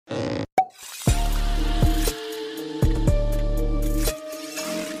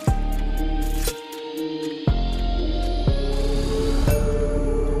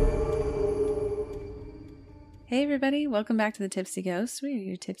Hey everybody, welcome back to the Tipsy Ghosts. We are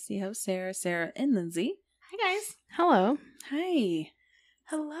your tipsy hosts, Sarah, and Lindsay. Hi guys. Hello. Hi.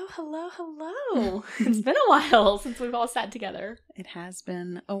 Hello. It's been a while since we've all sat together. It has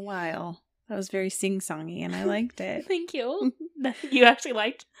been a while. That was very sing-songy and I liked it. Thank you. You actually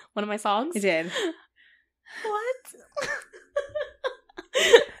liked one of my songs? I did. What?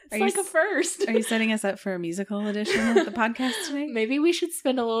 It's like a first. Are you setting us up for a musical edition of the podcast today? Maybe we should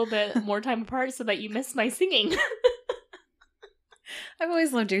spend a little bit more time apart so that you miss my singing. I've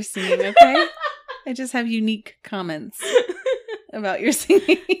always loved your singing, okay? I just have unique comments about your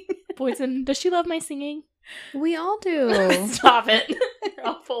singing. Boydston, does she love my singing? We all do. Stop it. You're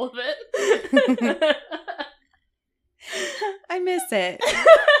all full of it. I miss it.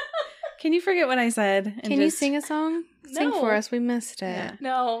 Can you forget what I said? Can you sing a song? Sing for us. We missed it. Yeah.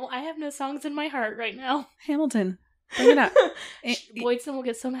 No, I have no songs in my heart right now. Hamilton. Bring it up. Boydston will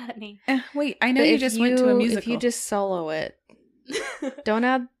get so mad at me. Wait, I know you just went to a musical. If you just solo it. Don't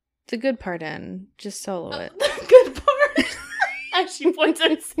add the good part in. Just solo it. The good part? As she points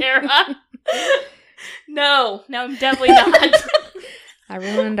at Sarah. No, I'm definitely not. I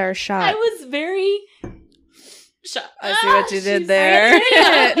ruined our shot. I was very... I see what you did there.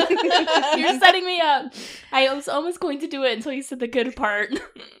 You're setting me up. I was almost going to do it until you said the good part.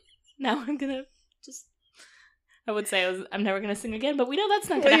 Now I'm gonna just... I would say I'm never gonna sing again, but we know that's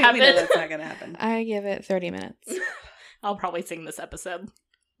not gonna happen. We know that's not gonna happen. I give it 30 minutes. I'll probably sing this episode.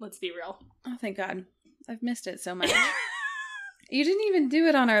 Let's be real. Oh, thank God. I've missed it so much. You didn't even do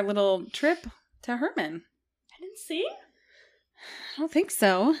it on our little trip to Herman. I didn't sing? I don't think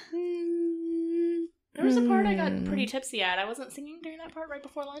so. There was a part I got pretty tipsy at. I wasn't singing during that part right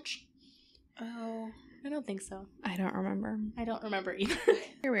before lunch. Oh. I don't think so. I don't remember. I don't remember either.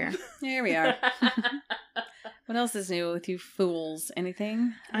 Here we are. Here we are. What else is new with you fools?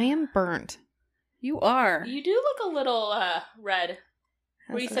 Anything? I am burnt. You are. You do look a little red.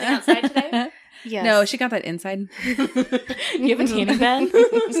 Were you sitting outside today? Yes. No, she got that inside. You have a tanning bed?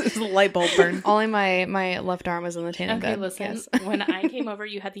 It's a light bulb burn. Only my left arm was in the tanning bed. Okay, listen. Yes. When I came over,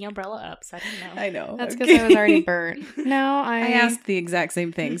 you had the umbrella up, so I didn't know. I know. That's because I was already burnt. No, I asked the exact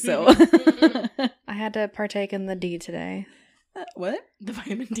same thing, so. I had to partake in the D today. What? The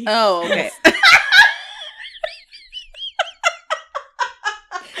vitamin D. Oh, okay.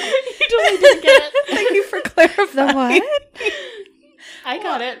 You totally didn't get it. Thank you for clarifying. The what? I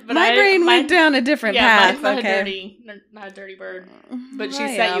got it, but my brain went down a different path. Mine's not Okay, not a dirty bird. But she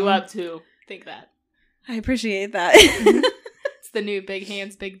I set you am. up to think that. I appreciate that. It's the new big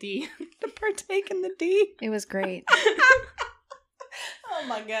hands, big D. To partake in the D. It was great. Oh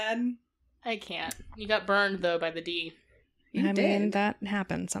my God. I can't. You got burned though by the D. You I did. mean, that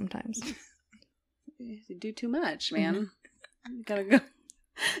happens sometimes. You do too much, man. You gotta go.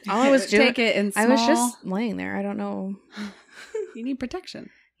 All I was doing, Take it in small. I was just laying there. I don't know. You need protection.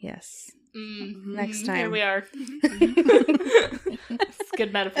 Yes. Next time. Here we are. It's a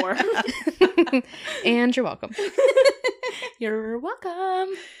good metaphor. And you're welcome. You're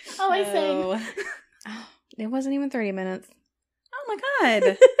welcome. Oh, I sang. Oh, it wasn't even 30 minutes. Oh my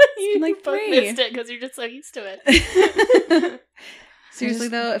God. You like both 3. missed it because you're just so used to it. Seriously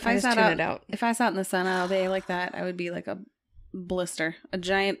though, if I just sat tune it out. if I sat in the sun all day like that, I would be like a blister, a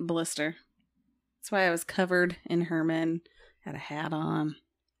giant blister. That's why I was covered in Herman, had a hat on.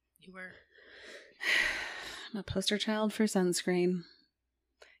 You were. I'm a poster child for sunscreen.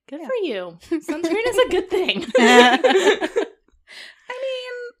 Good for you. Sunscreen is a good thing. I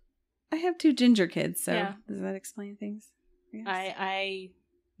mean, I have 2 ginger kids, so Yeah. does that explain things? Yes. I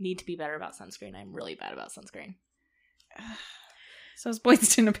need to be better about sunscreen. I'm really bad about sunscreen. So is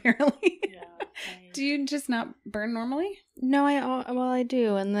Boydston, apparently. Yeah. Do you just not burn normally? No, I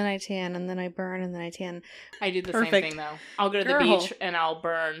do, and then I tan, and then I burn, and then I tan. I do the Perfect. same thing though. I'll go to the Girl. beach and I'll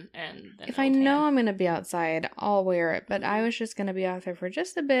burn, and then If I'll I tan. know I'm going to be outside, I'll wear it, but I was just going to be out there for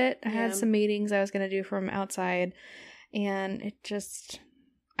just a bit. I had Yeah. some meetings I was going to do from outside, and it just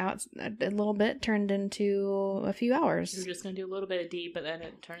a little bit turned into a few You're hours. just gonna do a little bit of D, but then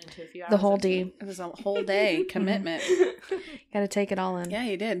it turned into a few hours. The whole of D. It was a whole day commitment. Got to take it all in. Yeah,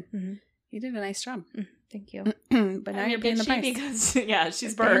 you did. Mhm. You did a nice job. Thank you. But now I'm you're a paying the bitchy price. because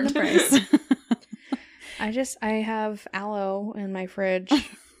she's You're paying burned. the price. I have aloe in my fridge You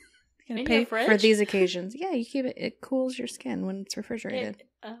gotta In pay your fridge? for these occasions. Yeah, you keep it. It cools your skin when it's refrigerated.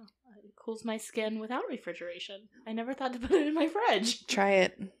 It cools my skin without refrigeration. I never thought to put it in my fridge. Try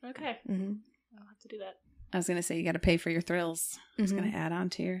it. Okay, Hmm I'll have to do that. I was gonna say you got to pay for your thrills. I was Mhm. gonna add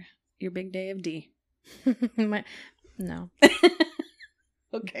on to your big day of D. No,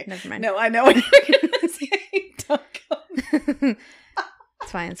 Okay. never mind. No, I know what you're gonna say. Don't go.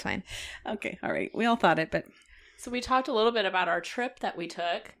 It's fine. It's fine. Okay, all right. We all thought it, but So we talked a little bit about our trip that we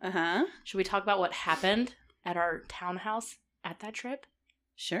took. Uh-huh. Should we talk about what happened at our townhouse at that trip?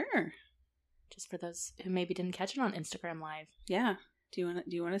 Sure. Just for those who maybe didn't catch it on Instagram Live. Yeah. Do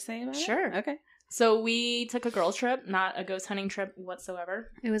you want to say about it? Sure. Okay. So we took a girls trip, not a ghost hunting trip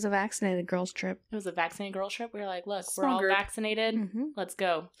whatsoever. It was a vaccinated girls trip. It was a vaccinated girls trip. We were like, look, we're Small all group. vaccinated. Mm-hmm. Let's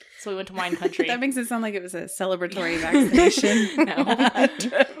go. So we went to wine country. That makes it sound like it was a celebratory vaccination. No.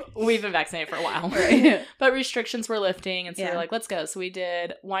 We've been vaccinated for a while. Right. But restrictions were lifting, and so we Yeah. were like, let's go. So we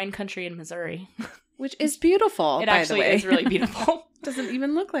did wine country in Missouri. Which is beautiful, It by actually the way. is really beautiful. Doesn't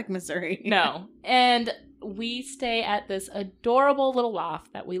even look like Missouri. No. And we stay at this adorable little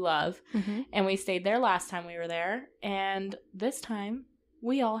loft that we love. Mm-hmm. And we stayed there last time we were there. And this time,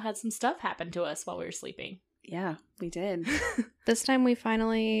 we all had some stuff happen to us while we were sleeping. Yeah, we did. This time we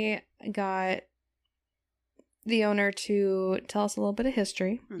finally got the owner to tell us a little bit of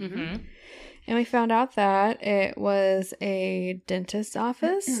history. Mm-hmm. And we found out that it was a dentist's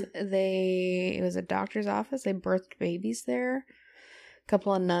office. It was a doctor's office. They birthed babies there. A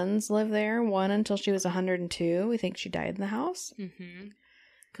couple of nuns lived there. One until she was 102. We think she died in the house. Mm-hmm.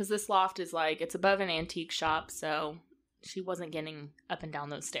 Because this loft is like, it's above an antique shop, so she wasn't getting up and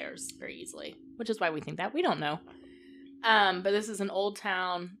down those stairs very easily, which is why we think that. We don't know. But this is an old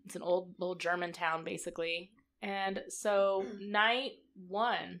town. It's an old little German town, basically. And so night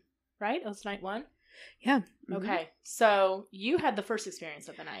one, right? It was night one? Yeah. Okay. So you had the first experience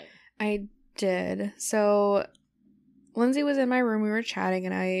of the night. I did. So Lindsay was in my room. We were chatting,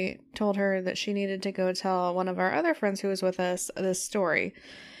 and I told her that she needed to go tell one of our other friends who was with us this story.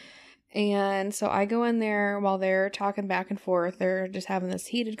 And so I go in there while they're talking back and forth. They're just having this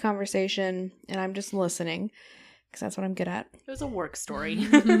heated conversation, and I'm just listening because that's what I'm good at. It was a work story.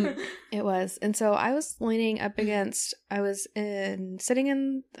 It was. And so I was sitting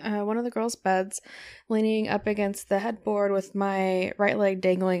in one of the girls' beds, leaning up against the headboard with my right leg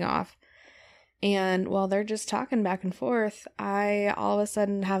dangling off. And while they're just talking back and forth, I all of a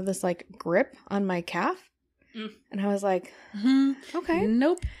sudden have this like grip on my calf. And I was like, okay.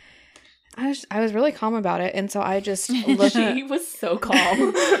 Nope. I was really calm about it. And so I just looked. She was so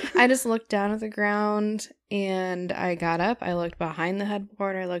calm. I just looked down at the ground and I got up. I looked behind the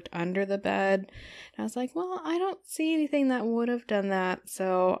headboard. I looked under the bed. And I was like, well, I don't see anything that would have done that.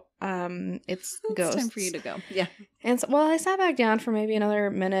 So it's ghosts. It's time for you to go. Yeah. And so, well, I sat back down for maybe another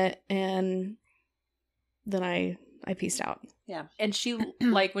minute and then I pieced out. Yeah. And she,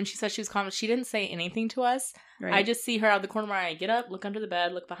 like, when she said she was calm, she didn't say anything to us. Right. I just see her out of the corner of my eye. Get up, look under the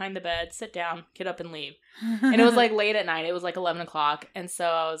bed, look behind the bed, sit down, get up and leave. And it was like late at night. It was like 11 o'clock. And so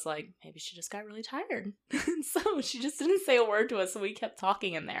I was like, maybe she just got really tired. So she just didn't say a word to us. So we kept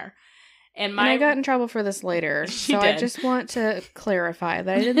talking in there. And I got in trouble for this later. So I just want to clarify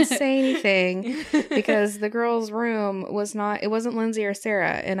that I didn't say anything because the girls' room it wasn't Lindsay or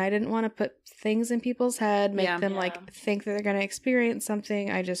Sarah. And I didn't want to put things in people's head, make them like think that they're going to experience something.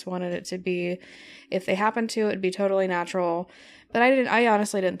 I just wanted it to be, if they happen to, it'd be totally natural. But I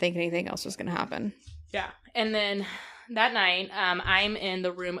honestly didn't think anything else was going to happen. Yeah. And then that night, I'm in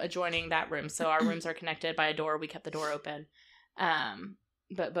the room adjoining that room. So our rooms are connected by a door. We kept the door open.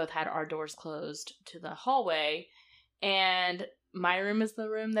 But both had our doors closed to the hallway. And my room is the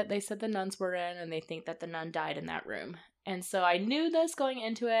room that they said the nuns were in, and they think that the nun died in that room. And so I knew this going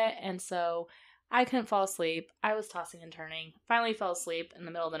into it, and so I couldn't fall asleep. I was tossing and turning. Finally fell asleep in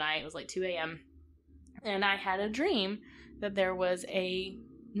the middle of the night. It was like 2 a.m. And I had a dream that there was a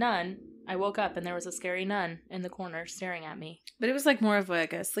nun. I woke up, and there was a scary nun in the corner staring at me. But it was like more of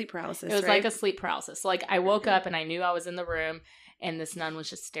like a sleep paralysis, It was right? like a sleep paralysis. So like I woke up, and I knew I was in the room, and this nun was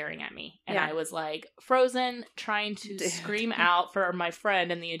just staring at me. And I was like frozen, trying to scream out for my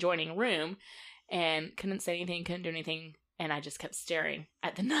friend in the adjoining room. And couldn't say anything, couldn't do anything. And I just kept staring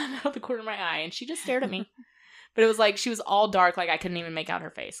at the nun out of the corner of my eye. And she just stared at me. But it was like she was all dark. Like I couldn't even make out her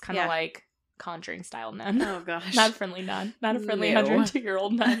face. Kind of like Conjuring style nun. Oh, gosh. Not a friendly nun. Not a friendly No.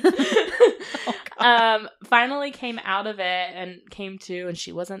 102-year-old nun. Finally came out of it and came to. And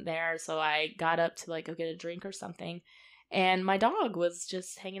she wasn't there. So I got up to like go get a drink or something. And my dog was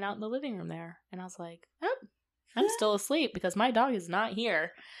just hanging out in the living room there. And I was like, oh, I'm still asleep because my dog is not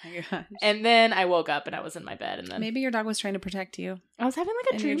here. Oh my gosh. And then I woke up and I was in my bed. And then Maybe your dog was trying to protect you. I was having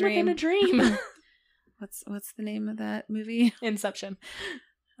like a In your dream within a dream. What's the name of that movie? Inception.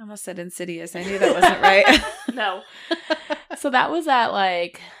 I almost said Insidious. I knew that wasn't right. No. So that was at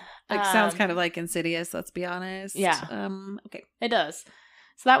like sounds kind of like Insidious, let's be honest. Yeah. Okay. It does.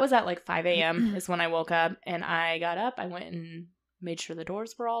 So that was at like 5 a.m. is when I woke up, and I got up. I went and made sure the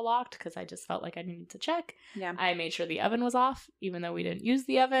doors were all locked because I just felt like I needed to check. Yeah. I made sure the oven was off, even though we didn't use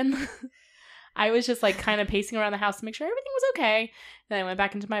the oven. I was just like kind of pacing around the house to make sure everything was okay. Then I went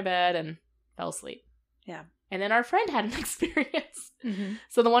back into my bed and fell asleep. Yeah. And then our friend had an experience.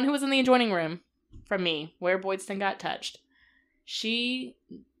 So the one who was in the adjoining room from me, where Boydston got touched, she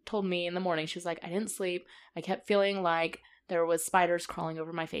told me in the morning, she was like, I didn't sleep. I kept feeling like there was spiders crawling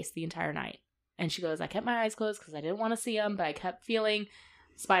over my face the entire night. And she goes, I kept my eyes closed because I didn't want to see them, but I kept feeling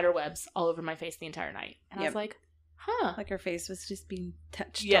spider webs all over my face the entire night. And I was like, huh. Like her face was just being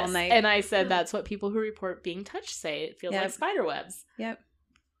touched yes. all night. And I said, that's what people who report being touched say. It feels like spider webs. Yep.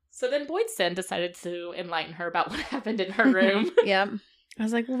 So then Boydston decided to enlighten her about what happened in her room. Yep. I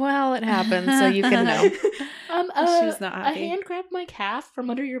was like, well, it happened, so you can know. She was not happy. A hand grabbed my calf from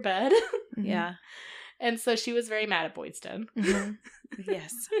under your bed. Yeah. And so she was very mad at Boydston.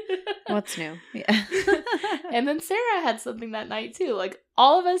 Yes. What's new? Yeah. And then Sarah had something that night too. Like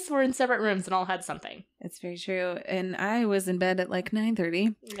all of us were in separate rooms and all had something. It's very true. And I was in bed at like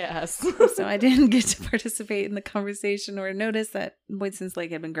 9:30. Yes. So I didn't get to participate in the conversation or notice that Boydston's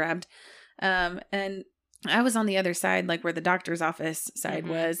leg had been grabbed. And I was on the other side, like where the doctor's office side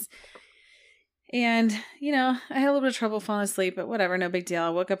was. And, you know, I had a little bit of trouble falling asleep, but whatever, no big deal. I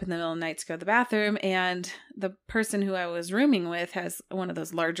woke up in the middle of the night to go to the bathroom, and the person who I was rooming with has one of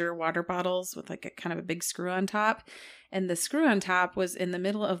those larger water bottles with like a kind of a big screw on top. And the screw on top was in the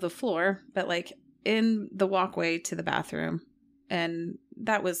middle of the floor, but like in the walkway to the bathroom. And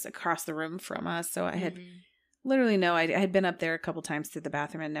that was across the room from us. So I had literally no idea. I had been up there a couple times through the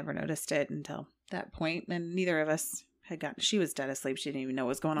bathroom and never noticed it until that point, and neither of us had gotten. She was dead asleep. She didn't even know what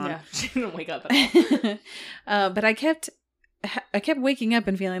was going on. Yeah, she didn't wake up at all. But I kept waking up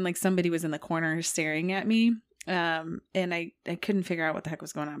and feeling like somebody was in the corner staring at me. And I couldn't figure out what the heck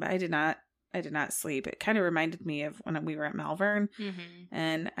was going on. But I did not sleep. It kind of reminded me of when we were at Malvern,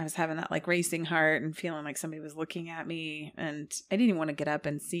 and I was having that like racing heart and feeling like somebody was looking at me, and I didn't even want to get up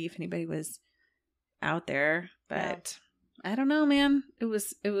and see if anybody was out there. But I don't know, man. It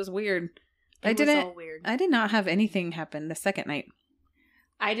was weird. It was all weird. I did not have anything happen the second night.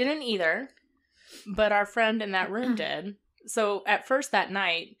 I didn't either, but our friend in that room did. So at first that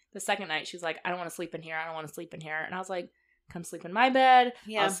night, the second night, she was like, I don't want to sleep in here. I don't want to sleep in here. And I was like, come sleep in my bed.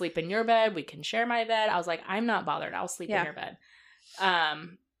 Yeah. I'll sleep in your bed. We can share my bed. I was like, I'm not bothered. I'll sleep in your bed.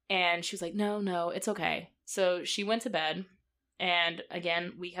 And she was like, no, it's okay. So she went to bed. And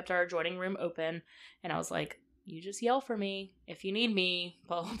again, we kept our adjoining room open. And I was like, you just yell for me if you need me,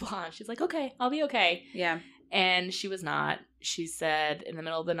 blah, blah, blah. She's like, okay, I'll be okay. Yeah. And she was not. She said in the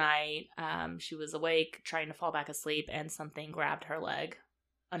middle of the night, she was awake, trying to fall back asleep, and something grabbed her leg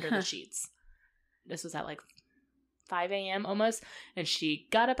under the sheets. This was at like 5 a.m. almost. And she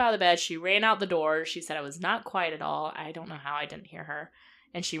got up out of the bed. She ran out the door. She said it was not quiet at all. I don't know how I didn't hear her.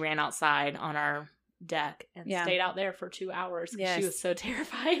 And she ran outside on our deck and stayed out there for 2 hours. Yes. She was so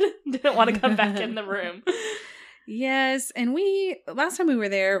terrified. Didn't want to come back in the room. Yes. And last time we were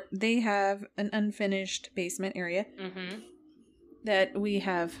there, they have an unfinished basement area that we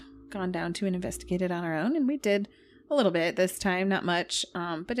have gone down to and investigated on our own. And we did a little bit this time, not much.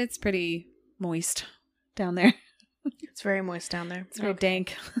 But it's pretty moist down there. It's very moist down there. It's very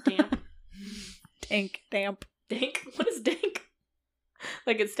dank. Damp. Damp. Dank? What is dank?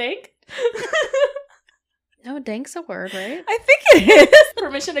 Like it's dank? No, dank's a word, right? I think it is.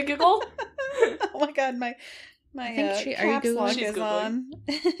 Permission to Google? Oh my god, my I think caps lock She's is Googling. on.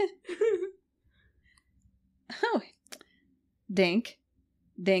 Oh, dank,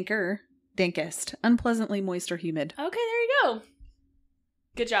 danker, dankest, unpleasantly moist or humid. Okay, there you go.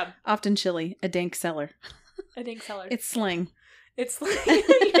 Good job. Often chilly, a dank cellar. A dank cellar. It's slang. It's like,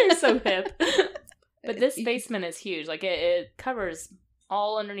 you're so hip. But this basement is huge. Like it covers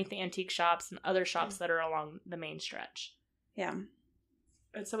all underneath the antique shops and other shops that are along the main stretch. Yeah.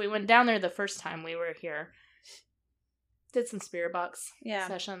 And so we went down there the first time we were here. Did some spirit box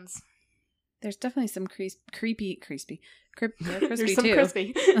sessions. There's definitely some crispy There's some too.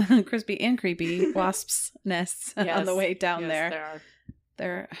 crispy. Crispy and creepy wasps' nests on the way down there. There are.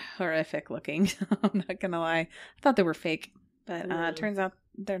 They're horrific looking. I'm not gonna lie. I thought they were fake, but turns out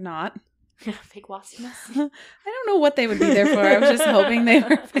they're not. Fake wasp nests? I don't know what they would be there for. I was just hoping they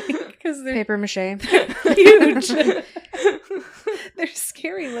were fake because they're paper mache. huge. They're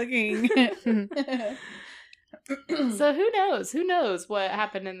scary looking. So who knows? Who knows what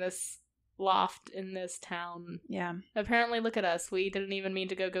happened in this loft in this town? Yeah. Apparently, look at us. We didn't even mean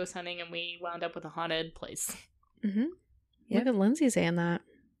to go ghost hunting, and we wound up with a haunted place. Mm-hmm. Look at Lindsay saying that.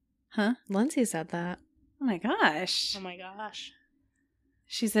 Huh? Lindsay said that. Oh my gosh. Oh my gosh.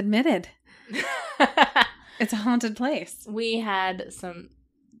 She's admitted. It's a haunted place. We had some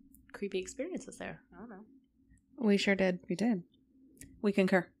creepy experiences there. I don't know. We sure did. We did. We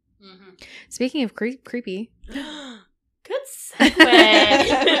concur. Mm-hmm. Speaking of creepy. Good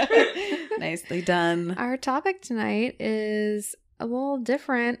segue. Nicely done. Our topic tonight is a little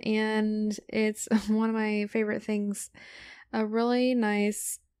different, and it's one of my favorite things. A really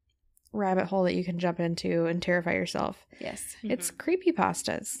nice rabbit hole that you can jump into and terrify yourself. Yes. It's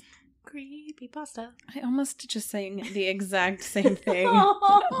creepypastas. Creepypasta. I almost just saying the exact same thing.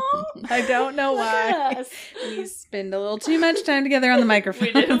 I don't know why. Yes. We spend a little too much time together on the microphone.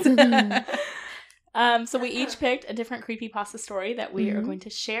 We do. So we each picked a different creepypasta story that we are going to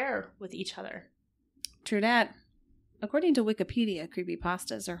share with each other. True that. According to Wikipedia,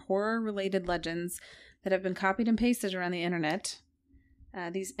 creepypastas are horror-related legends that have been copied and pasted around the internet.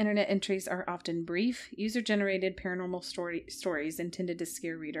 These internet entries are often brief, user-generated paranormal stories intended to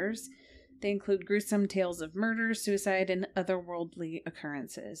scare readers. They include gruesome tales of murder, suicide, and otherworldly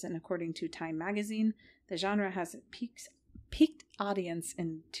occurrences. And according to Time magazine, the genre has peaked audience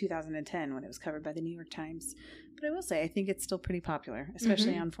in 2010 when it was covered by the New York Times. But I will say, I think it's still pretty popular,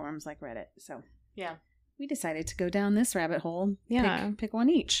 especially on forums like Reddit. So yeah, we decided to go down this rabbit hole. Yeah. Pick one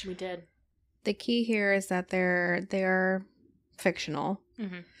each. We did. The key here is that they're fictional.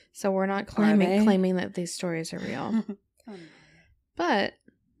 Mm-hmm. So we're not claiming that these stories are real. But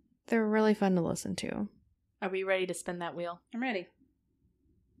they're really fun to listen to. Are we ready to spin that wheel? I'm ready.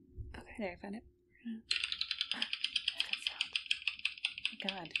 Okay, there, I found it. Oh,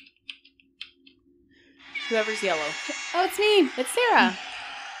 God. Whoever's yellow. Oh, it's me. It's Sarah.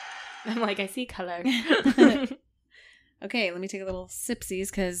 I'm like, I see color. Okay, let me take a little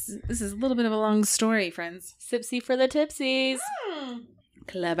sipsies because this is a little bit of a long story, friends. Sipsy for the tipsies.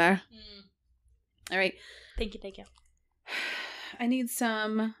 Clever. All right. Thank you. I need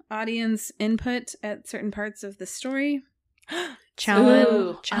some audience input at certain parts of the story.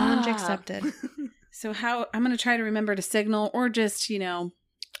 Challenge accepted. So I'm going to try to remember to signal or just,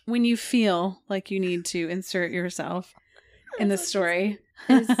 when you feel like you need to insert yourself in the story.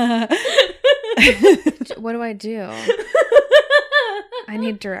 What do I do? I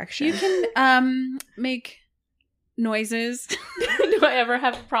need direction. You can make noises. Do I ever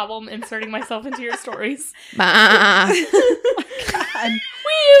have a problem inserting myself into your stories? God.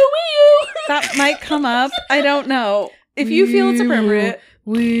 Wee-oo. That might come up. I don't know. If you feel it's appropriate.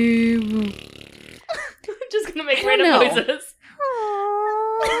 I'm just going to make random noises.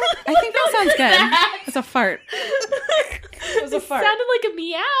 I think that sounds good. It's a fart. It was a fart. It sounded like a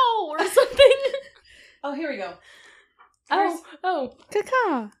meow or something. Oh, here we go. Oh.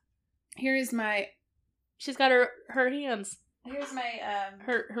 Caca. Here is my... She's got her hands. Here's my...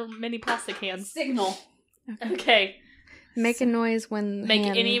 Her mini plastic hands. Signal. Okay. Make a noise when... Make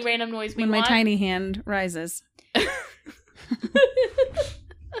any random noise we want. want. My tiny hand rises.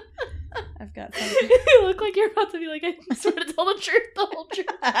 I've got something. You look like you're about to be like, I swear to tell the truth, the whole truth.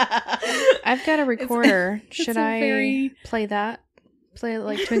 I've got a recorder. Should I play that? Play it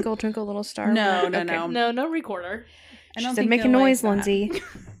like Twinkle, Twinkle, Little Star? No. No recorder. I don't She said, think make a you'll noise, like that. Lindsay.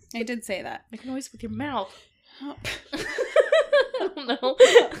 I did say that. Make a noise with your mouth. Oh. I don't know.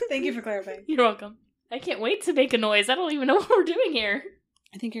 Thank you for clarifying. You're welcome. I can't wait to make a noise. I don't even know what we're doing here.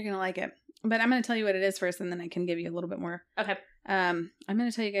 I think you're going to like it. But I'm going to tell you what it is first, and then I can give you a little bit more. Okay. I'm going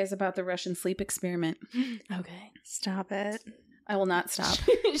to tell you guys about the Russian sleep experiment. Okay. Stop it. I will not stop.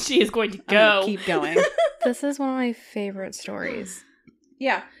 She is going to I'm go. gonna keep going. This is one of my favorite stories.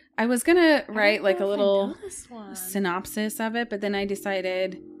 Yeah. I was going to write like a little synopsis. synopsis of it, but then I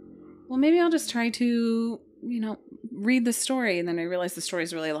decided, well, maybe I'll just try to, read the story. And then I realized the story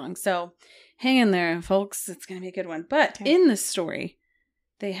is really long. So hang in there, folks. It's going to be a good one. But in the story,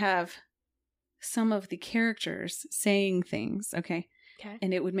 they have some of the characters saying things, okay?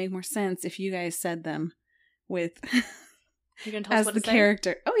 And it would make more sense if you guys said them with You're gonna tell us as what the to say?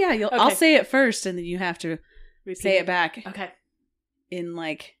 character. Oh yeah, Okay. I'll say it first, and then you have to Repeat say it back. Okay. In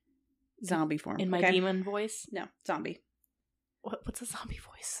like zombie form. In my demon voice? No, zombie. What's a zombie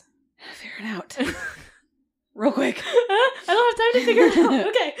voice? Figure it out. Real quick. I don't have time to figure it out.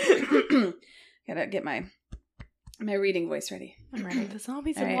 Okay. Gotta get my reading voice ready. I'm ready. The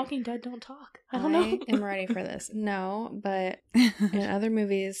zombies All in right. Walking Dead don't talk. I don't know. am ready for this. No, but in other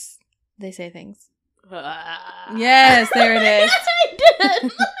movies, they say things. Yes, there it is. I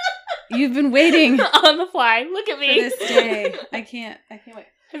did. You've been waiting On the fly. Look at for me. this day. I can't wait.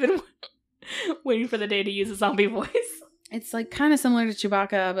 I've been waiting for the day to use a zombie voice. It's like kind of similar to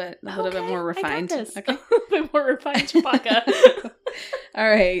Chewbacca, but a little bit more refined. I got this. Okay. A bit more refined Chewbacca. All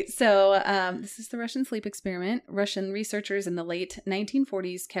right. So this is the Russian sleep experiment. Russian researchers in the late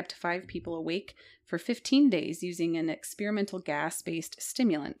 1940s kept 5 people awake for 15 days using an experimental gas-based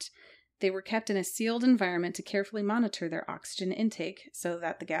stimulant. They were kept in a sealed environment to carefully monitor their oxygen intake so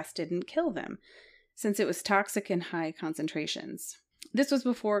that the gas didn't kill them, since it was toxic in high concentrations. This was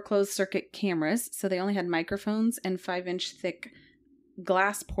before closed-circuit cameras, so they only had microphones and 5-inch thick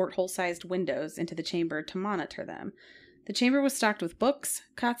glass porthole-sized windows into the chamber to monitor them. The chamber was stocked with books,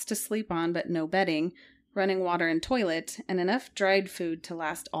 cots to sleep on but no bedding, running water and toilet, and enough dried food to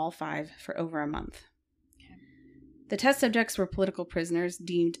last all 5 for over a month. The test subjects were political prisoners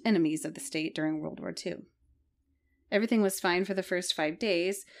deemed enemies of the state during World War II. Everything was fine for the first 5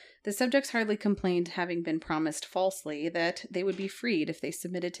 days. The subjects hardly complained, having been promised falsely that they would be freed if they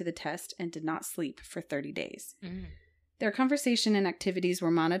submitted to the test and did not sleep for 30 days. Their conversation and activities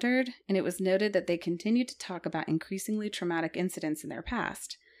were monitored, and it was noted that they continued to talk about increasingly traumatic incidents in their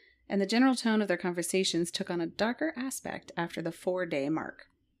past, and the general tone of their conversations took on a darker aspect after the 4-day mark.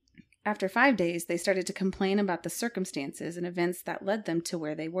 After 5 days, they started to complain about the circumstances and events that led them to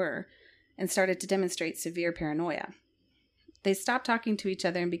where they were, and started to demonstrate severe paranoia. They stopped talking to each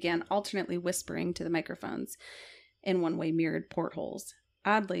other and began alternately whispering to the microphones in one-way mirrored portholes.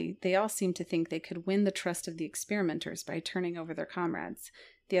 Oddly, they all seemed to think they could win the trust of the experimenters by turning over their comrades,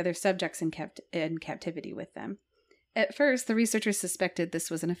 the other subjects in captivity with them. At first, the researchers suspected this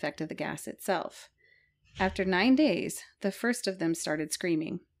was an effect of the gas itself. After 9 days, the first of them started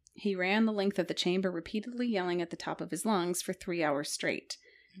screaming. He ran the length of the chamber, repeatedly yelling at the top of his lungs for 3 hours straight.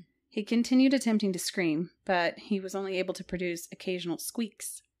 He continued attempting to scream, but he was only able to produce occasional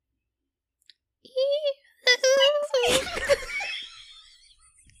squeaks.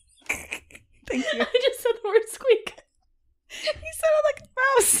 Thank you. I just said the word squeak. He sounded like a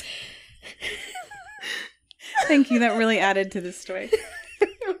mouse. Thank you. That really added to the story.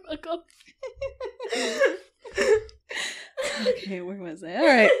 You're welcome. Okay, where was I? All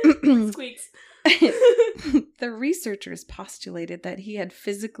right. Squeaks. The researchers postulated that he had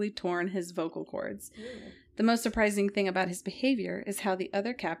physically torn his vocal cords. The most surprising thing about his behavior is how the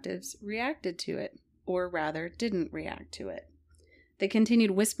other captives reacted to it, or rather, didn't react to it. They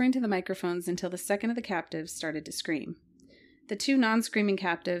continued whispering to the microphones until the second of the captives started to scream. The 2 non-screaming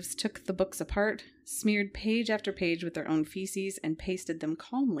captives took the books apart, smeared page after page with their own feces, and pasted them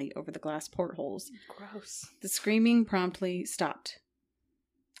calmly over the glass portholes. Gross. The screaming promptly stopped.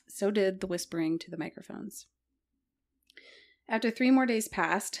 So did the whispering to the microphones. After 3 more days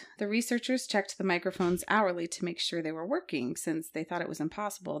passed, the researchers checked the microphones hourly to make sure they were working, since they thought it was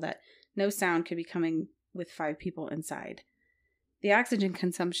impossible that no sound could be coming with 5 people inside. The oxygen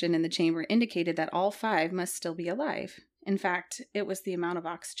consumption in the chamber indicated that all 5 must still be alive. In fact, it was the amount of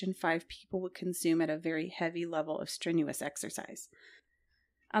oxygen 5 people would consume at a very heavy level of strenuous exercise.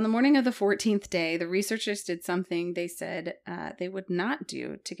 On the morning of the 14th day, the researchers did something they said they would not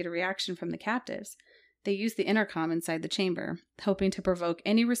do to get a reaction from the captives. They used the intercom inside the chamber, hoping to provoke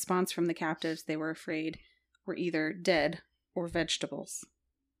any response from the captives they were afraid were either dead or vegetables.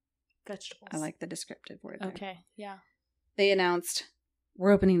 Vegetables. I like the descriptive word there. Okay, yeah. They announced,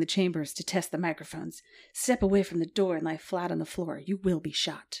 "We're opening the chambers to test the microphones. Step away from the door and lie flat on the floor. You will be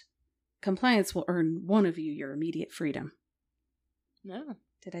shot. Compliance will earn one of you your immediate freedom." No.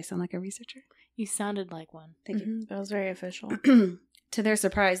 Did I sound like a researcher? You sounded like one. Thank you. That was very official. To their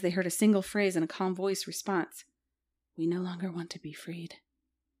surprise, they heard a single phrase in a calm voice response. "We no longer want to be freed."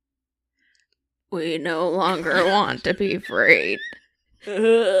 We no longer want to be freed.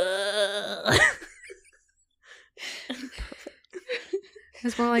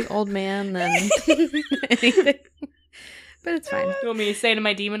 It's more like old man than anything. But it's fine. You want me to say it in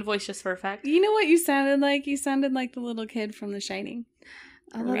my demon voice just for a fact? You know what you sounded like? You sounded like the little kid from The Shining.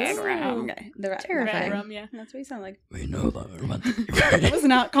 Oh, Red that's rum guy. The terrifying. Red rum, yeah. That's what you sound like. We no longer want to be freed. It was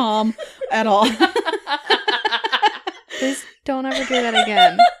not calm at all. Please don't ever do that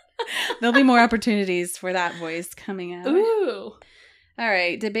again. There'll be more opportunities for that voice coming out. Ooh. All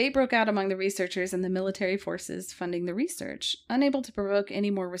right. Debate broke out among the researchers and the military forces funding the research. Unable to provoke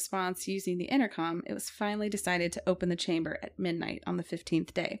any more response using the intercom, it was finally decided to open the chamber at midnight on the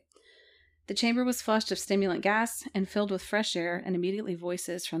 15th day. The chamber was flushed of stimulant gas and filled with fresh air, and immediately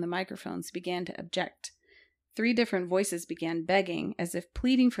voices from the microphones began to object. 3 different voices began begging, as if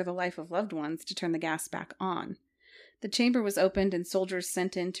pleading for the life of loved ones, to turn the gas back on. The chamber was opened and soldiers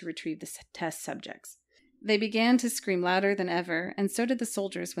sent in to retrieve the test subjects. They began to scream louder than ever, and so did the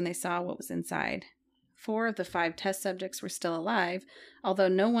soldiers when they saw what was inside. 4 of the 5 test subjects were still alive, although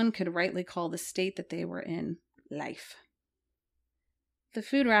no one could rightly call the state that they were in life. The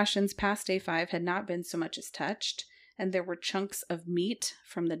food rations past day 5 had not been so much as touched, and there were chunks of meat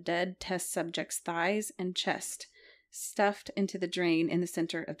from the dead test subject's thighs and chest stuffed into the drain in the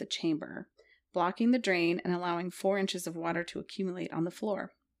center of the chamber, blocking the drain and allowing 4 inches of water to accumulate on the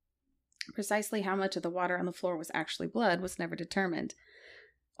floor. Precisely how much of the water on the floor was actually blood was never determined.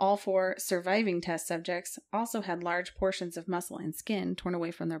 All 4 surviving test subjects also had large portions of muscle and skin torn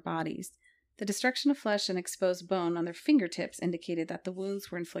away from their bodies. The destruction of flesh and exposed bone on their fingertips indicated that the wounds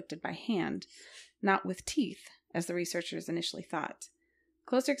were inflicted by hand, not with teeth, as the researchers initially thought.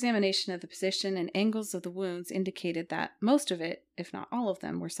 Closer examination of the position and angles of the wounds indicated that most of it, if not all of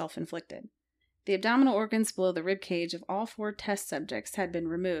them, were self-inflicted. The abdominal organs below the rib cage of all 4 test subjects had been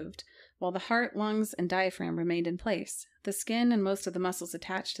removed, while the heart, lungs, and diaphragm remained in place. The skin and most of the muscles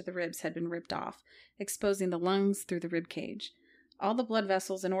attached to the ribs had been ripped off, exposing the lungs through the rib cage. All the blood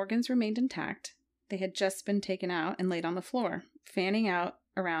vessels and organs remained intact. They had just been taken out and laid on the floor, fanning out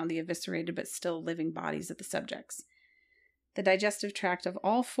around the eviscerated but still living bodies of the subjects. The digestive tract of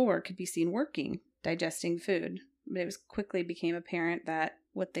all 4 could be seen working, digesting food, but it quickly became apparent that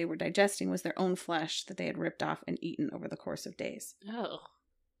what they were digesting was their own flesh that they had ripped off and eaten over the course of days. Oh.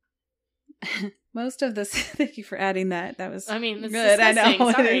 Most of this, thank you for adding that. That was that's good. Disgusting. I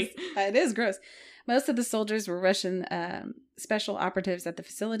know. Sorry. It is gross. Most of the soldiers were Russian special operatives at the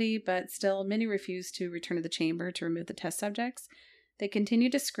facility, but still many refused to return to the chamber to remove the test subjects. They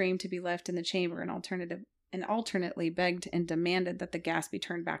continued to scream to be left in the chamber and alternately begged and demanded that the gas be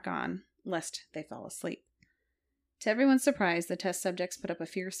turned back on, lest they fall asleep. To everyone's surprise, the test subjects put up a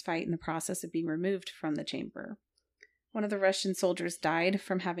fierce fight in the process of being removed from the chamber. One of the Russian soldiers died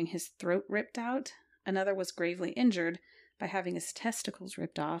from having his throat ripped out. Another was gravely injured by having his testicles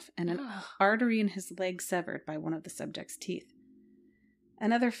ripped off and an artery in his leg severed by one of the subject's teeth.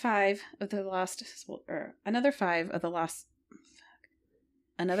 Another five of the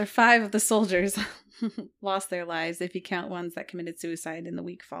soldiers lost their lives if you count ones that committed suicide in the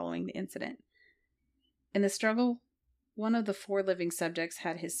week following the incident. In the struggle, one of the 4 living subjects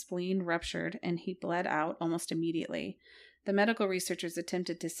had his spleen ruptured and he bled out almost immediately. The medical researchers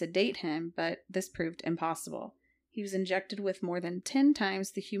attempted to sedate him, but this proved impossible. He was injected with more than 10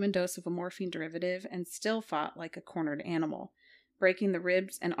 times the human dose of a morphine derivative and still fought like a cornered animal, breaking the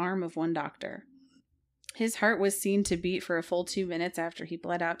ribs and arm of one doctor. His heart was seen to beat for a full 2 minutes after he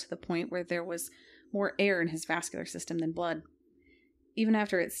bled out to the point where there was more air in his vascular system than blood. Even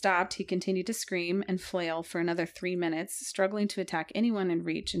after it stopped, he continued to scream and flail for another 3 minutes, struggling to attack anyone in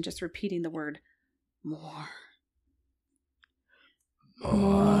reach and just repeating the word, more.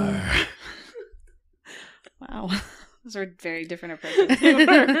 More. Wow. Those are very different approaches.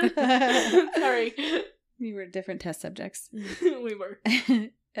 Sorry. We were different test subjects. We were.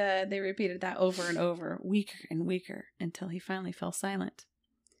 They repeated that over and over, weaker and weaker, until he finally fell silent.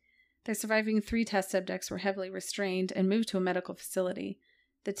 The surviving 3 test subjects were heavily restrained and moved to a medical facility,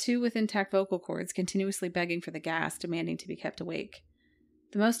 the 2 with intact vocal cords continuously begging for the gas, demanding to be kept awake.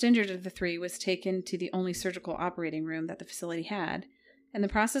 The most injured of the 3 was taken to the only surgical operating room that the facility had. In the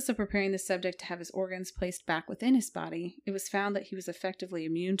process of preparing the subject to have his organs placed back within his body, it was found that he was effectively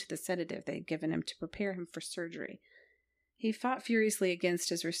immune to the sedative they had given him to prepare him for surgery. He fought furiously against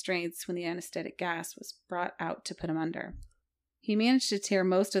his restraints when the anesthetic gas was brought out to put him under. He managed to tear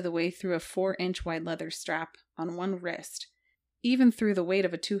most of the way through a 4-inch wide leather strap on one wrist, even through the weight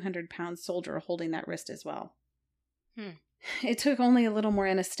of a 200-pound soldier holding that wrist as well. It took only a little more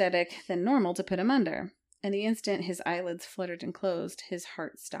anesthetic than normal to put him under, and the instant his eyelids fluttered and closed, his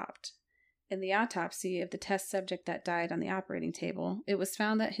heart stopped. In the autopsy of the test subject that died on the operating table, it was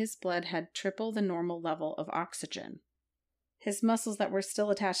found that his blood had triple the normal level of oxygen. His muscles that were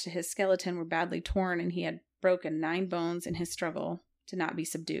still attached to his skeleton were badly torn, and he had broken 9 bones in his struggle to not be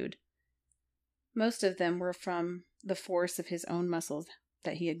subdued. Most of them were from the force of his own muscles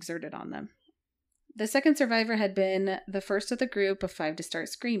that he exerted on them. The second survivor had been the first of the group of 5 to start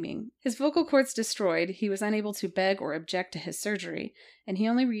screaming. His vocal cords destroyed, he was unable to beg or object to his surgery, and he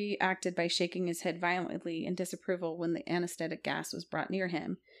only reacted by shaking his head violently in disapproval when the anesthetic gas was brought near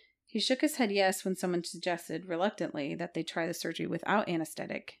him. He shook his head yes when someone suggested, reluctantly, that they try the surgery without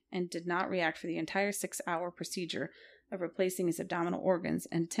anesthetic, and did not react for the entire 6-hour procedure of replacing his abdominal organs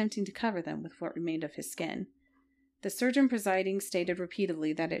and attempting to cover them with what remained of his skin. The surgeon presiding stated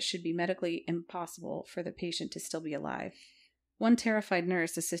repeatedly that it should be medically impossible for the patient to still be alive. One terrified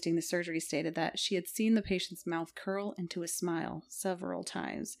nurse assisting the surgery stated that she had seen the patient's mouth curl into a smile several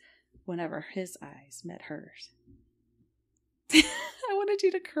times whenever his eyes met hers. I wanted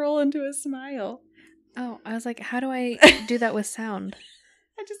you to curl into a smile. Oh, I was like, how do I do that with sound?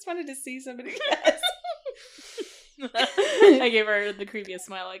 I just wanted to see somebody else. I gave her the creepiest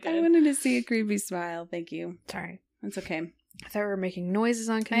smile I could. I wanted to see a creepy smile. Thank you. Sorry. That's okay. I thought we were making noises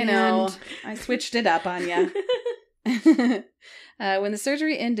on command. I know. I switched it up on you. When the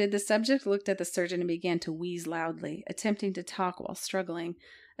surgery ended, the subject looked at the surgeon and began to wheeze loudly, attempting to talk while struggling.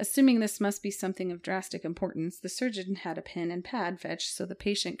 Assuming this must be something of drastic importance, the surgeon had a pen and pad fetched so the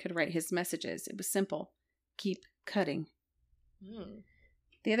patient could write his messages. It was simple. Keep cutting.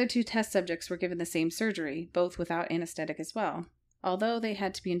 The other 2 test subjects were given the same surgery, both without anesthetic as well, although they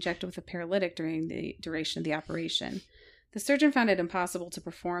had to be injected with a paralytic during the duration of the operation. The surgeon found it impossible to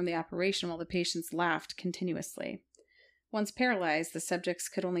perform the operation while the patients laughed continuously. Once paralyzed, the subjects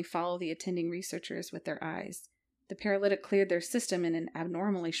could only follow the attending researchers with their eyes. The paralytic cleared their system in an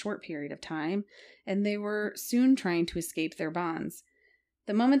abnormally short period of time, and they were soon trying to escape their bonds.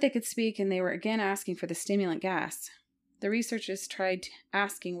 The moment they could speak, and they were again asking for the stimulant gas. The researchers tried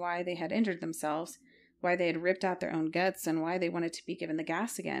asking why they had injured themselves, why they had ripped out their own guts, and why they wanted to be given the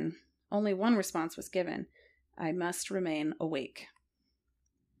gas again. Only one response was given: I must remain awake.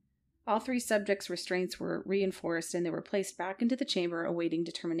 All 3 subjects' restraints were reinforced, and they were placed back into the chamber awaiting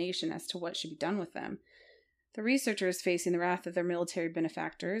determination as to what should be done with them. The researchers, facing the wrath of their military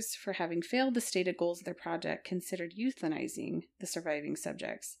benefactors for having failed the stated goals of their project, considered euthanizing the surviving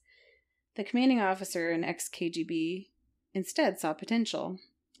subjects. The commanding officer, an ex-KGB, instead saw potential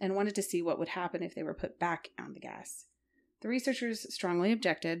and wanted to see what would happen if they were put back on the gas. The researchers strongly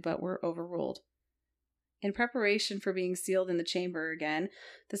objected, but were overruled. In preparation for being sealed in the chamber again,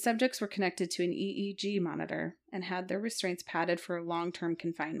 the subjects were connected to an EEG monitor and had their restraints padded for long-term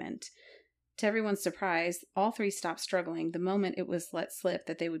confinement. To everyone's surprise, all 3 stopped struggling the moment it was let slip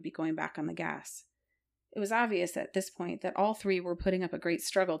that they would be going back on the gas. It was obvious at this point that all 3 were putting up a great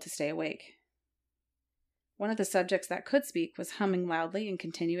struggle to stay awake. One of the subjects that could speak was humming loudly and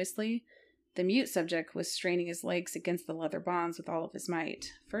continuously. The mute subject was straining his legs against the leather bonds with all of his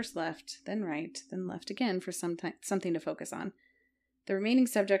might. First left, then right, then left again for something to focus on. The remaining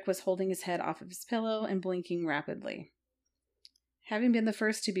subject was holding his head off of his pillow and blinking rapidly. Having been the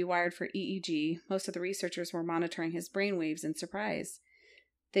first to be wired for EEG, most of the researchers were monitoring his brainwaves in surprise.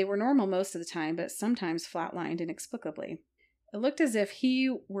 They were normal most of the time, but sometimes flatlined inexplicably. It looked as if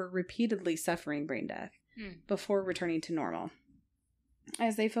he were repeatedly suffering brain death before returning to normal.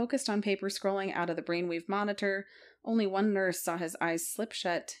 As they focused on paper scrolling out of the brainwave monitor, only one nurse saw his eyes slip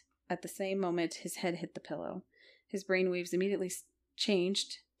shut at the same moment his head hit the pillow. His brainwaves immediately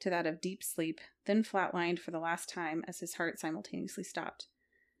changed to that of deep sleep, then flatlined for the last time as his heart simultaneously stopped.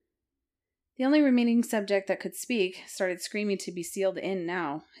 The only remaining subject that could speak started screaming to be sealed in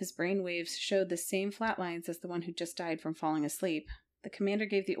now. His brainwaves showed the same flat lines as the one who just died from falling asleep. The commander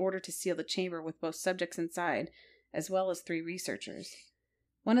gave the order to seal the chamber with both subjects inside, as well as 3 researchers.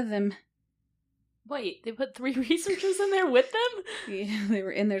 One of them... Wait, they put 3 researchers in there with them? Yeah, they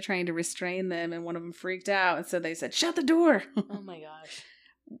were in there trying to restrain them, and one of them freaked out, and so they said, "Shut the door!" Oh my gosh.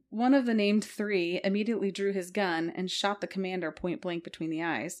 One of the named 3 immediately drew his gun and shot the commander point blank between the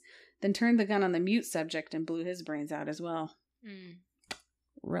eyes, then turned the gun on the mute subject and blew his brains out as well.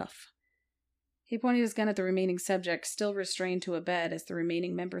 Rough. He pointed his gun at the remaining subject, still restrained to a bed, as the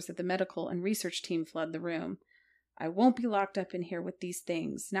remaining members of the medical and research team fled the room. "I won't be locked up in here with these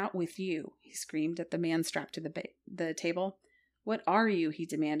things, not with you," he screamed at the man strapped to the table. "What are you?" he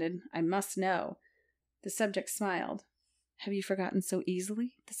demanded. "I must know." The subject smiled. "Have you forgotten so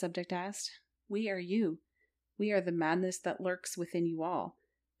easily?" the subject asked. "We are you. We are the madness that lurks within you all,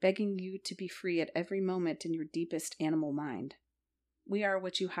 begging you to be free at every moment in your deepest animal mind. We are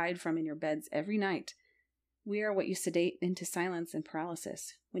what you hide from in your beds every night. We are what you sedate into silence and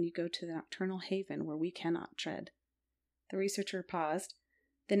paralysis when you go to the nocturnal haven where we cannot tread." The researcher paused,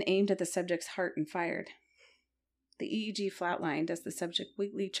 then aimed at the subject's heart and fired. The EEG flatlined as the subject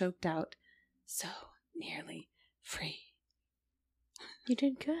weakly choked out, "So nearly free." You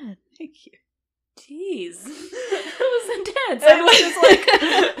did good. Thank you. Jeez. That was intense. I was just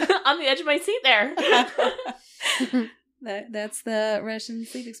like on the edge of my seat there. That's the Russian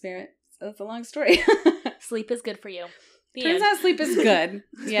sleep experiment. So that's a long story. Sleep is good for you. Turns out sleep is good.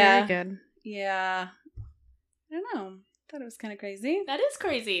 Yeah. Very good. Yeah. I don't know. Thought it was kind of crazy. That is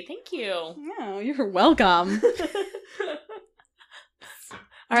crazy. Thank you. Oh, you're welcome.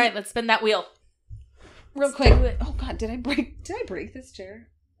 All right, let's spin that wheel. Real quick. Oh God, did I break this chair?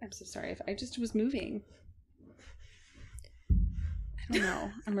 I'm so sorry if I just was moving. I don't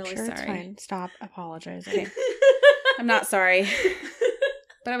know. I'm really sorry. It's fine. Stop apologizing. Okay. I'm not sorry.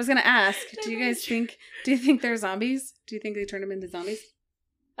 But I was gonna ask, do you think they're zombies? Do you think they turned them into zombies?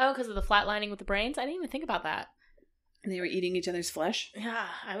 Oh, because of the flatlining with the brains? I didn't even think about that. And they were eating each other's flesh? Yeah,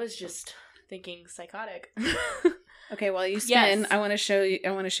 I was just thinking psychotic. Okay, while you spin, Yes. I want to show you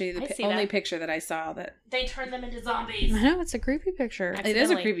the only picture that I saw that They turned them into zombies. I know, it's a creepy picture. it is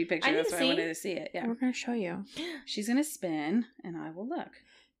a creepy picture. I need That's to why see. I wanted to see it. Yeah. We're going to show you. She's gonna spin and I will look.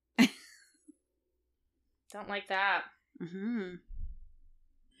 Don't like that. Mm-hmm.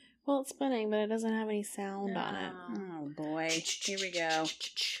 Well, it's spinning, but it doesn't have any sound on it. Oh, boy. Here we go.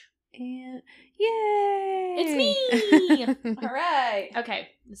 And yay! It's me! All right. Okay.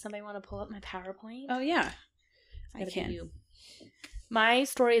 Does somebody want to pull up my PowerPoint? Oh, yeah. I can. My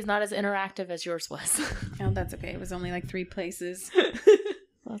story is not as interactive as yours was. Oh, that's okay. It was only like 3 places.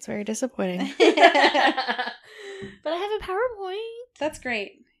 Well, that's very disappointing. But I have a PowerPoint. That's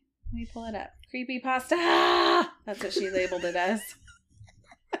great. Let me pull it up. Creepypasta. That's what she labeled it as.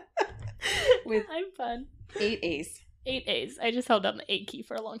 With I'm fun. 8 A's. 8 A's. I just held down the 8 key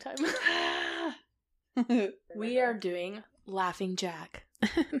for a long time. We are doing Laughing Jack.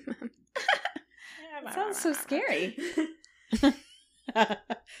 That sounds so scary.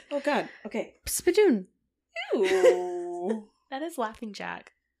 Oh, God. Okay. Spadoon. Ew. That is Laughing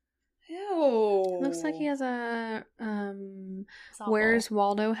Jack. Ew. Looks like he has a Softball. Where's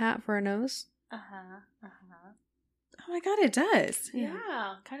Waldo hat for a nose. Oh, my God, it does.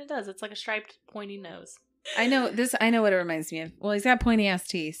 Yeah, kind of does. It's like a striped, pointy nose. I know what it reminds me of. Well, he's got pointy ass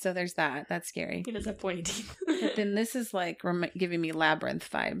teeth, so there's that. That's scary. He does have pointy teeth. But then this is like giving me Labyrinth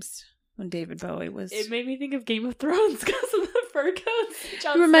vibes when David Bowie was. It made me think of Game of Thrones because of the fur coats.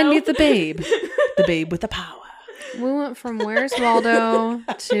 You remind me of the Babe. The Babe with the power. We went from Where's Waldo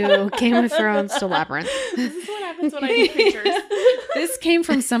to Game of Thrones to Labyrinth. This is what happens when I do creatures. This came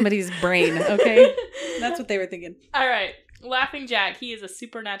from somebody's brain, okay? That's what they were thinking. All right. Laughing Jack, he is a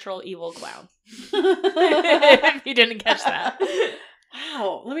supernatural evil clown. If you didn't catch that.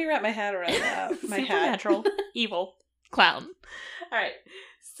 Wow. Let me wrap my hat around that. My Supernatural evil clown. All right.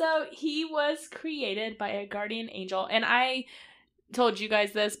 So he was created by a guardian angel. And I told you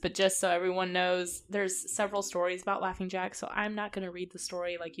guys this, but just so everyone knows, there's several stories about Laughing Jack. So I'm not going to read the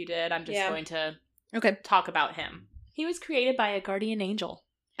story like you did. I'm just going to talk about him. He was created by a guardian angel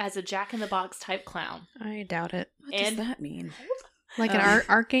as a Jack-in-the-Box type clown. I doubt it. What does that mean? Like an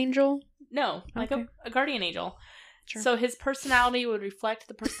archangel? No, like a guardian angel. Sure. So his personality would reflect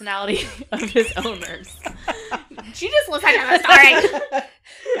the personality of his owners. She just listen to the story.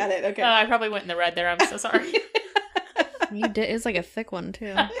 Got it. Okay. I probably went in the red there. I'm so sorry. You did. It's like a thick one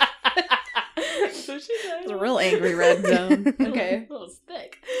too. So she said, It's a real angry red zone. Okay. It was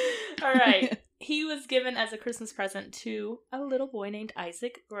thick. All right. He was given as a Christmas present to a little boy named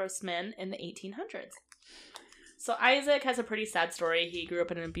Isaac Grossman in the 1800s. So Isaac has a pretty sad story. He grew up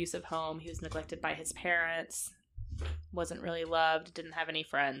in an abusive home. He was neglected by his parents. Wasn't really loved. Didn't have any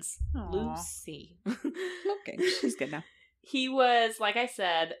friends. Aww. Lucy. Okay. She's good now. He was, like I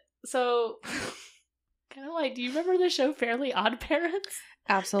said, so kind of like, do you remember the show Fairly Odd Parents?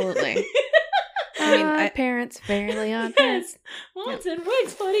 Absolutely. I mean, parents, Fairly Odd Parents. Wands and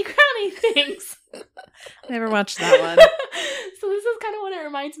wigs, floaty crowny things. Never watched that one. So this is kind of what it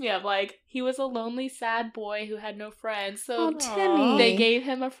reminds me of. Like, he was a lonely, sad boy who had no friends. So Timmy. they gave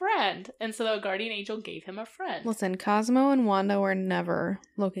him a friend. And so the guardian angel gave him a friend. Listen, Cosmo and Wanda were never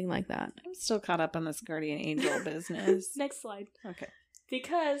looking like that. I'm still caught up on this guardian angel business. Next slide. Okay.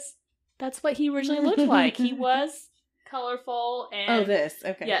 Because that's what he originally looked like. He was colorful and... Oh, this.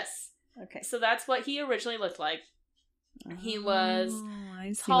 Okay. Yes. Okay. So that's what he originally looked like. He was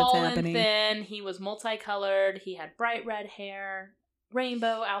I see tall what's and happening. thin. He was multicolored. He had bright red hair,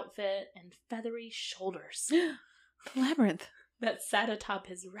 rainbow outfit, and feathery shoulders The labyrinth. that sat atop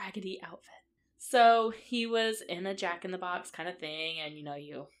his raggedy outfit. So he was in a Jack-in-the-Box kind of thing, and you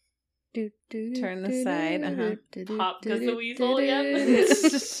Turn the side. pop goes the weasel again.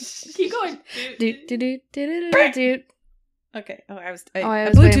 Keep going. Okay. Oh, I was I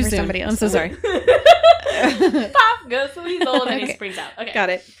blew waiting too for soon. somebody else. I'm so sorry. Pop goes the weasel, and then he Okay. springs out. Okay. Got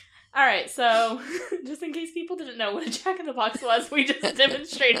it. All right, so just in case people didn't know what a Jack-in-the-Box was, we just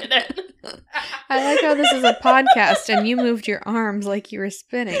demonstrated it. I like how this is a podcast and you moved your arms like you were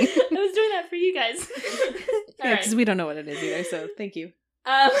spinning. I was doing that for you guys. Yeah, because we don't know what it is either, so thank you.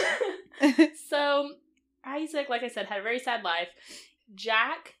 So Isaac, like I said, had a very sad life.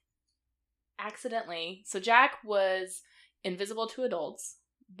 Jack was invisible to adults,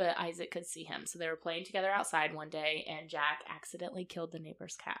 but Isaac could see him. So they were playing together outside one day, and Jack accidentally killed the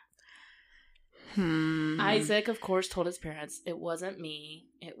neighbor's cat. Isaac, of course, told his parents, it wasn't me,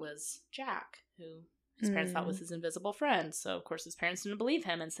 it was Jack, who his parents thought was his invisible friend. So, of course, his parents didn't believe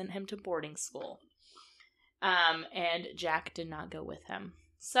him and sent him to boarding school. And Jack did not go with him.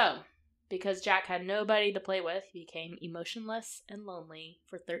 So, because Jack had nobody to play with, he became emotionless and lonely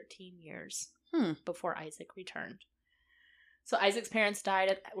for 13 years before Isaac returned. So Isaac's parents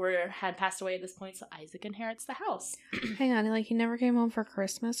had passed away at this point, so Isaac inherits the house. Hang on, like he never came home for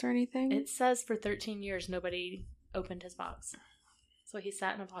Christmas or anything? It says for 13 years nobody opened his box. So he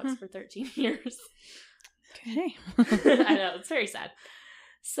sat in a box for 13 years. Okay. I know, it's very sad.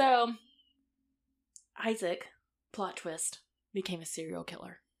 So, Isaac, plot twist, became a serial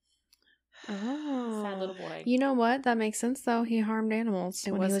killer. Oh. Sad little boy. You know what? That makes sense, though. He harmed animals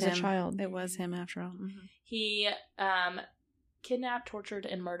when he was a child. It was him, after all. Mm-hmm. He kidnapped, tortured,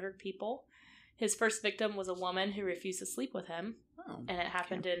 and murdered people. His first victim was a woman who refused to sleep with him. Oh, and it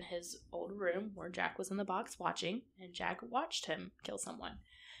happened in his old room where Jack was in the box watching, and Jack watched him kill someone.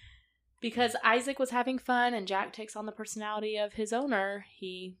 Because Isaac was having fun and Jack takes on the personality of his owner,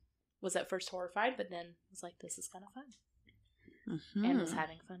 he was at first horrified, but then was like, this is kind of fun. Mm-hmm. And was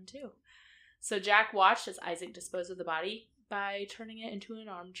having fun too. So Jack watched as Isaac disposed of the body by turning it into an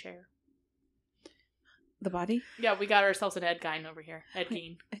armchair. The body? Yeah, we got ourselves an Ed Gein over here. Ed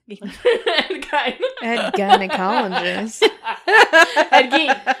Gein. Ed Gein. Ed gynecologist. Ed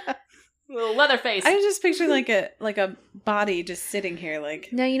Gein. Little Leatherface. I just picture like a body just sitting here, like.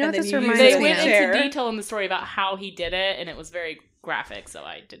 No, you know what this reminds They me went of? into detail in the story about how he did it, and it was very graphic, so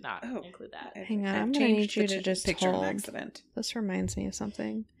I did not include that. Hang on, I'm going to need you to just picture hold. an accident. This reminds me of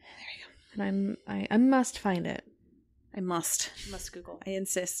something. There you go. And I must find it. I must Google. I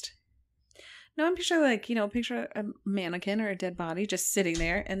insist. No, I'm picture picture a mannequin or a dead body just sitting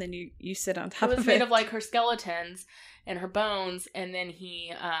there, and then you sit on top of it. It was made of like her skeletons and her bones, and then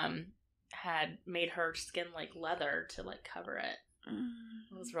he had made her skin like leather to like cover it.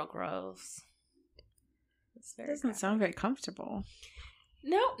 It was real gross. It doesn't sound very comfortable.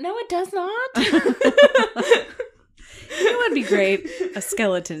 No, it does not. It would be great. A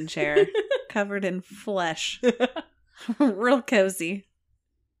skeleton chair covered in flesh. Real cozy.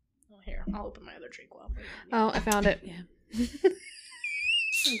 Well, here, I'll open my other drink while Oh, I found it. Yeah.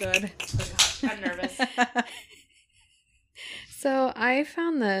 Good. Oh, gosh, I'm nervous. So I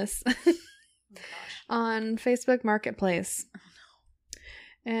found this on Facebook Marketplace. Oh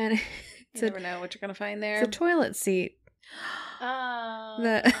no. And You never know what you're going to find there. it's a toilet seat. Oh.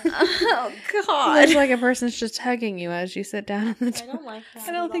 Oh, God. Looks like a person's just hugging you as you sit down on the I toilet. don't like that.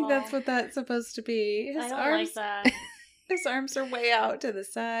 I don't at think all. that's what that's supposed to be. I don't like that. His arms are way out to the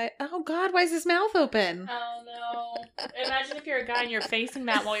side. Oh, God, why is his mouth open? Oh, no. Imagine if you're a guy and you're facing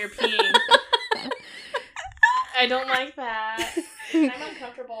that while you're peeing. I don't like that. I'm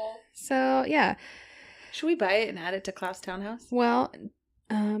uncomfortable. So, yeah. Should we buy it and add it to Klaus Townhouse? Well,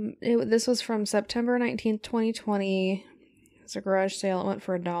 this was from September 19th, 2020. It's a garage sale. It went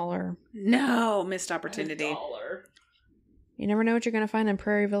for $1. No, missed opportunity. $1. You never know what you're going to find in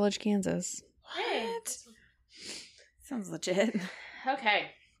Prairie Village, Kansas. What? Sounds legit.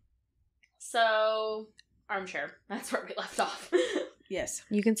 Okay. So, armchair. That's where we left off. Yes.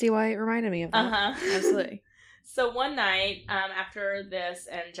 You can see why it reminded me of that. Uh-huh. Absolutely. So one night, after this,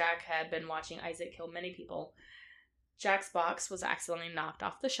 and Jack had been watching Isaac kill many people, Jack's box was accidentally knocked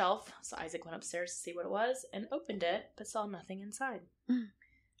off the shelf, so Isaac went upstairs to see what it was, and opened it, but saw nothing inside.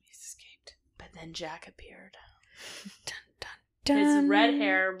 He's escaped. But then Jack appeared. Dun, dun, dun. His red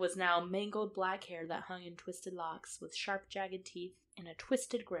hair was now mangled black hair that hung in twisted locks, with sharp, jagged teeth and a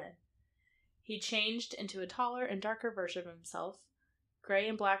twisted grin. He changed into a taller and darker version of himself, gray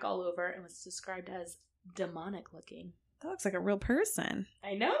and black all over, and was described as demonic looking. That looks like a real person.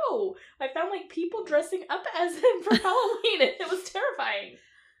 I know! I found like people dressing up as him for Halloween, and it was terrifying.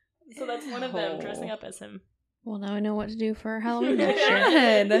 So that's one of them, dressing up as him. Well, now I know what to do for Halloween next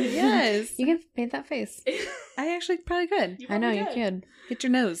year. Good. Yes. You can paint that face. I actually probably could. You I know, you could. could. Get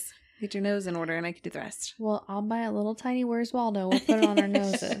your nose. Get your nose in order and I can do the rest. Well, I'll buy a little tiny Where's Waldo. We'll put it on our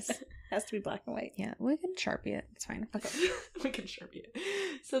noses. Has to be black and white. Yeah, we can Sharpie it. It's fine. Okay. We can Sharpie it.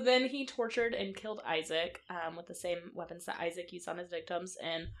 So then he tortured and killed Isaac with the same weapons that Isaac used on his victims.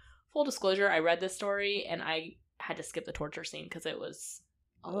 And full disclosure, I read this story and I had to skip the torture scene because it was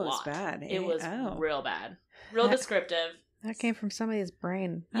a lot. It was bad. It was real bad. Real descriptive. That came from somebody's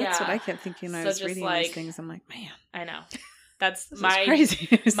brain. That's Yeah. what I kept thinking when I So was just reading like- these things. I'm like, man, I know. That's this my is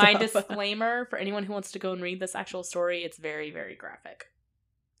crazy. my Stuff. disclaimer for anyone who wants to go and read this actual story. It's very, very graphic.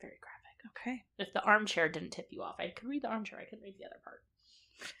 Very graphic. Okay. If the armchair didn't tip you off, I could read the armchair. I couldn't read the other part.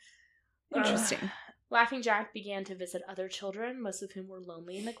 Interesting. Laughing Jack began to visit other children, most of whom were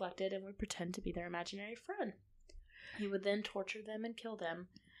lonely and neglected, and would pretend to be their imaginary friend. He would then torture them and kill them,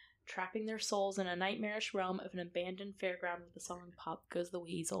 trapping their souls in a nightmarish realm of an abandoned fairground with the song Pop Goes the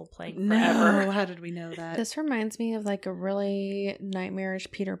Weasel playing forever. No, how did we know that? This reminds me of like a really nightmarish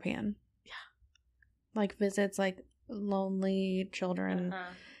Peter Pan. Yeah. Like visits like lonely children,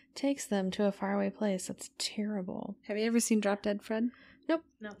 Uh-huh. takes them to a faraway place. That's terrible. Have you ever seen Drop Dead Fred? Nope.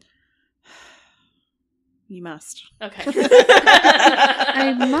 No. You must. Okay.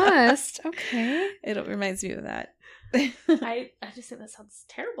 I must. Okay. It reminds me of that. I just think that sounds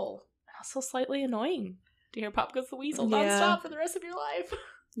terrible. Also slightly annoying. to hear Pop Goes the Weasel Yeah. nonstop for the rest of your life.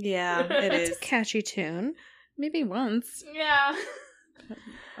 Yeah, it is. It's a catchy tune. Maybe once. Yeah.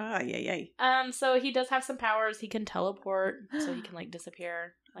 Yay. So he does have some powers. He can teleport, so he can like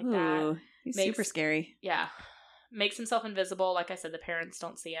disappear like that. He's super scary. Yeah. Makes himself invisible. Like I said, the parents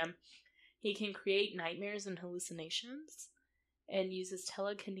don't see him. He can create nightmares and hallucinations and uses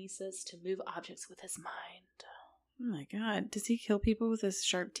telekinesis to move objects with his mind. Oh my god. Does he kill people with his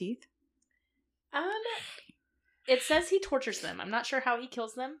sharp teeth? It says he tortures them. I'm not sure how he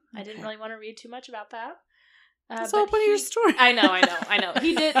kills them. Okay. I didn't really want to read too much about that. That's all part of your story. I know.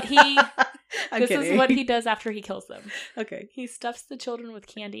 This kidding. is what he does after he kills them. Okay. He stuffs the children with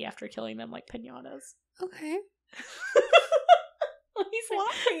candy after killing them like piñatas. Okay. He's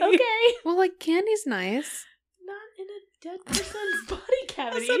Why? like, okay. Well, like, candy's nice. Not in a dead person's body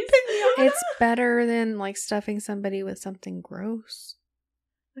cavities. It's better than, like, stuffing somebody with something gross.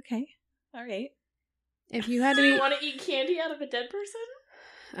 Okay. All right. If you had to You be... want to eat candy out of a dead person?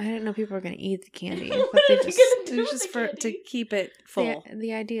 I didn't know people were going to eat the candy. What But they are you just... gonna do It's with just the to candy? keep it full.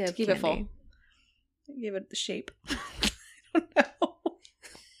 The idea of Keep candy. it full. Give it the shape. I don't know.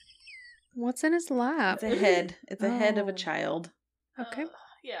 What's in his lap? It's a head. It's a head of a Oh. child. Okay.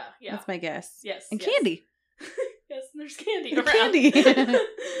 Yeah. That's my guess. Yes. And yes. candy. Yes, and there's candy And around. candy.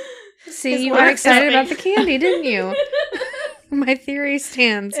 See, His you got arms excited got about the candy, didn't you? My theory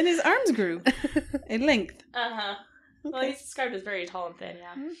stands. And his arms grew in length. Uh-huh. Well, Okay. he's described as very tall and thin,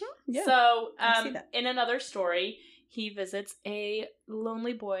 yeah. Mm-hmm. Yeah. So, I see that. in another story, he visits a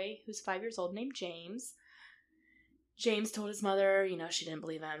lonely boy who's 5 years old named James. James told his mother, she didn't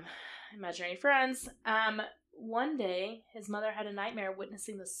believe him. Imaginary friends. One day, his mother had a nightmare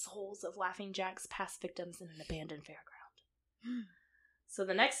witnessing the souls of Laughing Jack's past victims in an abandoned fairground. So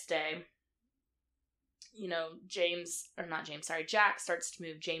the next day, Jack starts to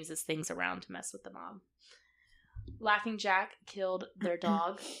move James's things around to mess with the mom. Laughing Jack killed their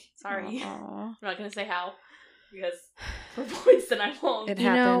dog. Sorry. Aw. I'm not going to say how, because for Boydston I won't. It You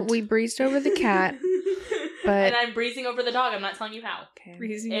know, happened. we breezed over the cat, but... And I'm breezing over the dog. I'm not telling you how. Okay.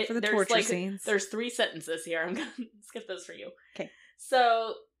 Reason for the There's, torture like, scenes. There's 3 sentences here. I'm going to skip those for you. Okay.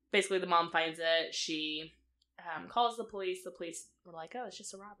 So, basically the mom finds it. She calls the police. The police were like, oh, it's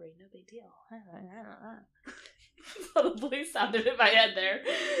just a robbery. No big deal. So the police sounded in my head there.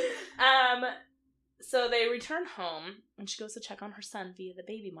 So they return home, and she goes to check on her son via the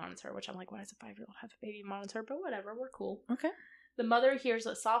baby monitor, which I'm like, why does a 5-year-old have a baby monitor? But whatever, we're cool. Okay. The mother hears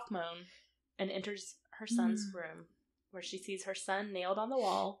a soft moan and enters her son's room, where she sees her son nailed on the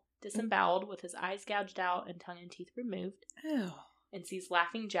wall, disemboweled, with his eyes gouged out and tongue and teeth removed, Ew. and sees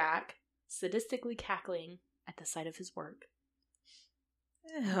Laughing Jack sadistically cackling at the sight of his work.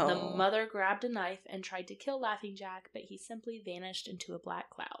 Ew. The mother grabbed a knife and tried to kill Laughing Jack, but he simply vanished into a black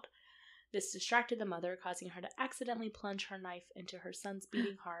cloud. This distracted the mother, causing her to accidentally plunge her knife into her son's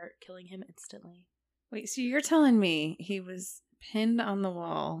beating heart, killing him instantly. Wait, so you're telling me he was pinned on the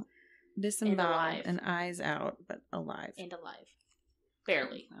wall, disemboweled, and eyes out, but alive? And alive.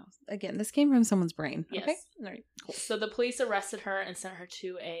 Barely. Wow. Again, this came from someone's brain. Yes. Okay. All right. Cool. So the police arrested her and sent her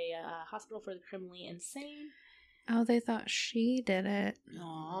to a hospital for the criminally insane. Oh, they thought she did it.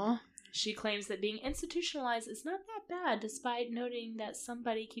 Aww. She claims that being institutionalized is not that bad, despite noting that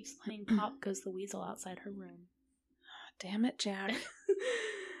somebody keeps playing Pop Goes the Weasel outside her room. Damn it, Jack.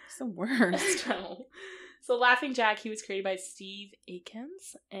 It's the worst. So Laughing Jack, he was created by Steve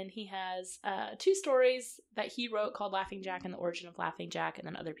Akins, and he has 2 stories that he wrote called Laughing Jack and the Origin of Laughing Jack, and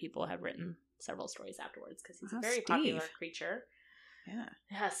then other people have written several stories afterwards because he's a very popular creature. Yeah.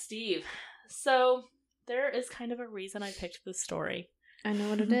 Yeah, Steve. So there is kind of a reason I picked this story. I know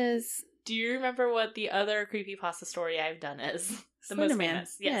what it is. Do you remember what the other creepypasta story I've done is? The most Slenderman.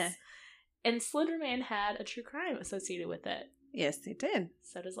 famous. Yes. And Slenderman had a true crime associated with it. Yes, they did.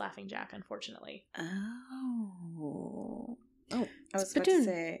 So does Laughing Jack, unfortunately. Oh. Oh, I was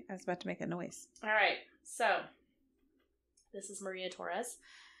Spittoon. about to make a noise. All right. So this is Maria Torres.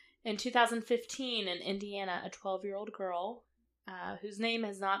 In 2015, in Indiana, a 12-year-old girl, whose name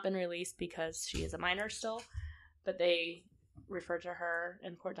has not been released because she is a minor still, but they refer to her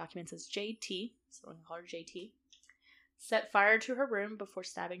in court documents as JT, so we're going to call her JT, set fire to her room before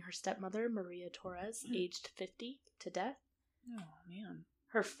stabbing her stepmother, Maria Torres, aged 50, to death. Oh, man.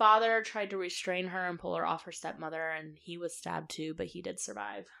 Her father tried to restrain her and pull her off her stepmother, and he was stabbed too, but he did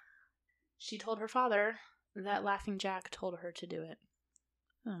survive. She told her father that Laughing Jack told her to do it.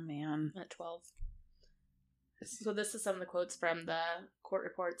 Oh, man. At 12. So this is some of the quotes from the court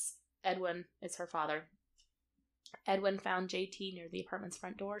reports. Edwin is her father. Edwin found JT near the apartment's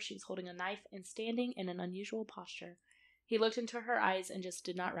front door. She was holding a knife and standing in an unusual posture. He looked into her eyes and just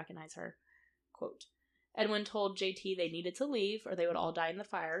did not recognize her. Quote, Edwin told JT they needed to leave or they would all die in the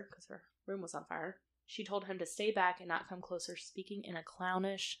fire because her room was on fire. She told him to stay back and not come closer, speaking in a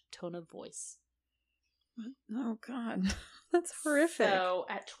clownish tone of voice. What? Oh, God. That's horrific. So,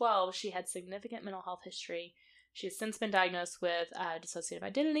 at 12, she had significant mental health history. She has since been diagnosed with dissociative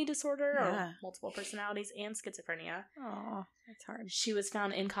identity disorder or multiple personalities and schizophrenia. Oh, that's hard. She was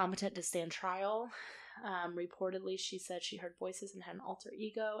found incompetent to stand trial. Reportedly, she said she heard voices and had an alter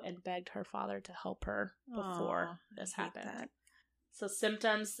ego and begged her father to help her before this happened. That. So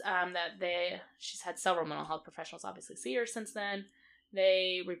symptoms she's had several mental health professionals obviously see her since then.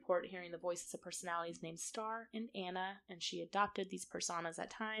 They report hearing the voices of personalities named Star and Anna, and she adopted these personas at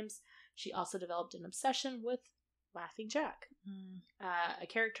times. She also developed an obsession with Laughing Jack, a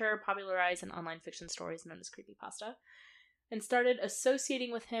character popularized in online fiction stories known as Creepypasta, and started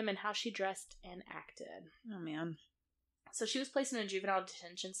associating with him and how she dressed and acted. Oh, man. So she was placed in a juvenile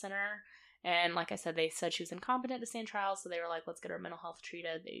detention center, and like I said, they said she was incompetent to stand trial, so they were like, let's get her mental health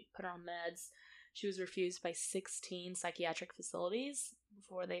treated. They put her on meds. She was refused by 16 psychiatric facilities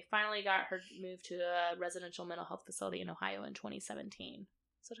before they finally got her moved to a residential mental health facility in Ohio in 2017.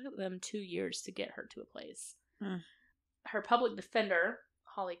 So it took them 2 years to get her to a place. Her public defender,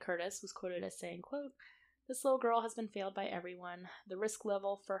 Holly Curtis, was quoted as saying, quote, "This little girl has been failed by everyone. The risk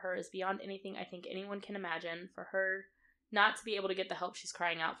level for her is beyond anything I think anyone can imagine. For her not to be able to get the help she's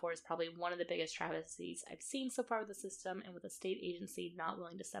crying out for is probably one of the biggest travesties I've seen so far with the system and with a state agency not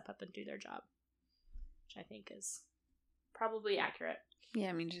willing to step up and do their job." Which I think is probably accurate. Yeah,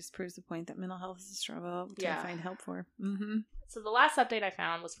 I mean, it just proves the point that mental health is a struggle to find help for. Mm-hmm. So the last update I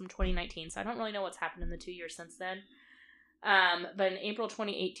found was from 2019, so I don't really know what's happened in the 2 years since then. But in April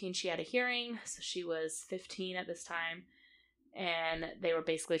 2018, she had a hearing, so she was 15 at this time, and they were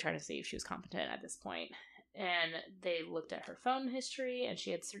basically trying to see if she was competent at this point. And they looked at her phone history, and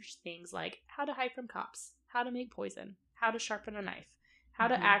she had searched things like how to hide from cops, how to make poison, how to sharpen a knife, how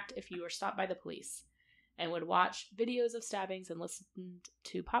to act if you were stopped by the police, and would watch videos of stabbings and listen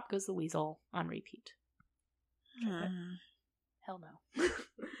to Pop Goes the Weasel on repeat. Hell no.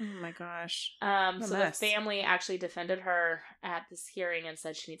 Oh my gosh. So the family actually defended her at this hearing and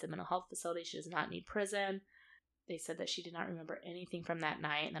said she needs a mental health facility. She does not need prison. They said that she did not remember anything from that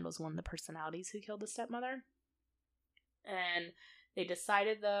night, and that was one of the personalities who killed the stepmother. And they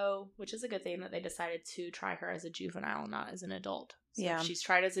decided, though, which is a good thing, that they decided to try her as a juvenile, not as an adult. So if she's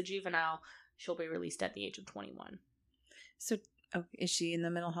tried as a juvenile, she'll be released at the age of 21. So, is she in the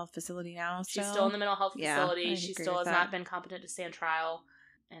mental health facility now? She's still in the mental health facility. Yeah, she still has not been competent to stand trial.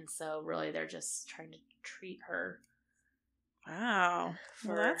 And so, really, they're just trying to treat her. Wow.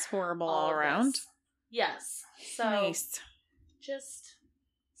 Well, that's horrible all around. This. Yes. So, just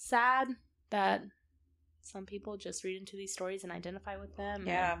sad that some people just read into these stories and identify with them.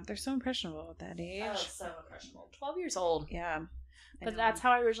 Yeah, they're so impressionable at that age. Oh, so impressionable. 12 years old. Yeah. But that's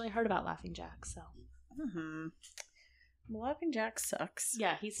how I originally heard about Laughing Jack, so. Laughing Jack sucks.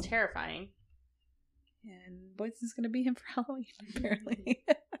 Yeah, he's terrifying. And Boydston's going to be him for Halloween, apparently.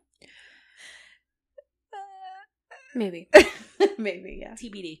 Maybe. Maybe, yeah.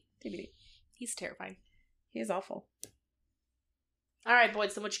 TBD. He's terrifying. He is awful. All right,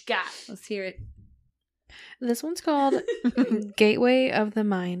 Boydston, what you got? Let's hear it. This one's called Gateway of the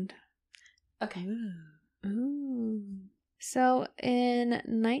Mind. Okay. Ooh. So, in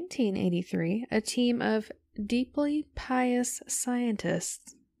 1983, a team of deeply pious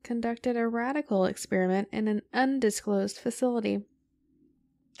scientists conducted a radical experiment in an undisclosed facility.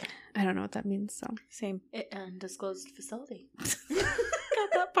 I don't know what that means, so. Same. Undisclosed facility.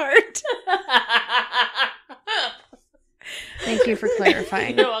 Got that part. Thank you for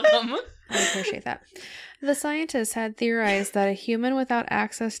clarifying. You're welcome. I appreciate that. The scientists had theorized that a human without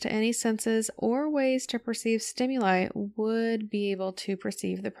access to any senses or ways to perceive stimuli would be able to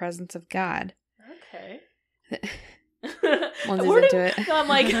perceive the presence of God. Okay. Lindsay's into it. I'm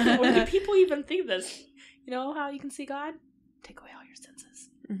like, where do people even think this? You know how you can see God? Take away all your senses.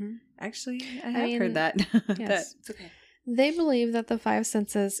 Mm-hmm. Actually, I have heard that. Yes. It's okay. They believe that the five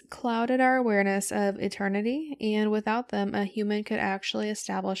senses clouded our awareness of eternity, and without them, a human could actually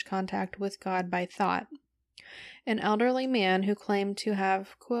establish contact with God by thought. An elderly man who claimed to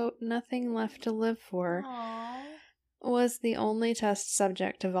have, quote, nothing left to live for, was the only test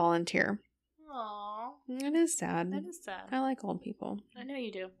subject to volunteer. Aww. It is sad. That is sad. I like old people. I know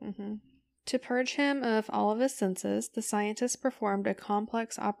you do. Mm-hmm. To purge him of all of his senses, the scientists performed a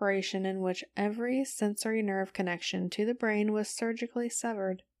complex operation in which every sensory nerve connection to the brain was surgically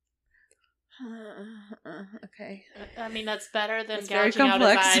severed. Okay. I mean, that's better than That's very gouging out his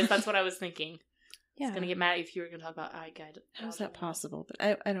complex. eyes. That's what I was thinking. Yeah. I was going to get mad if you were going to talk about eye guide. How's that possible?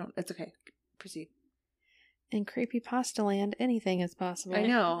 But I don't. It's okay. Proceed. In Creepypasta land, anything is possible. I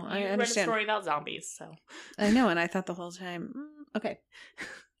know. I understand. Read a story about zombies, so. I know, and I thought the whole time, okay.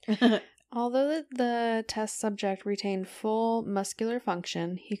 Although the test subject retained full muscular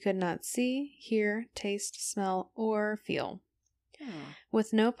function, he could not see, hear, taste, smell, or feel.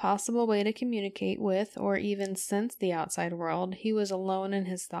 With no possible way to communicate with or even sense the outside world, he was alone in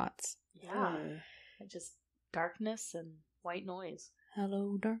his thoughts. Yeah. Just darkness and white noise.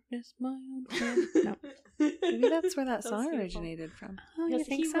 Hello, darkness, my old friend. No. Maybe that's where that song originated from. Oh, yes, you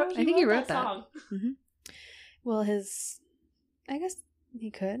think so? I think he wrote that. Song. Mm-hmm. Well, I guess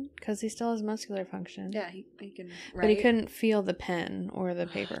he could, because he still has muscular function. Yeah, he can write. But he couldn't feel the pen or the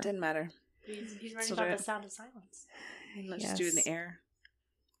paper. Didn't matter. He's writing about the sound of silence. Let's just do it in the air.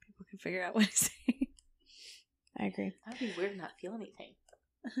 People can figure out what he's saying. I agree. That'd be weird to not feel anything.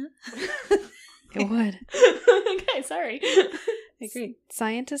 It would. Okay, sorry. I agree.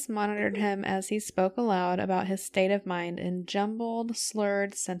 Scientists monitored him as he spoke aloud about his state of mind in jumbled,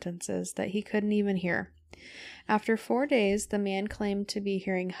 slurred sentences that he couldn't even hear. After 4 days, the man claimed to be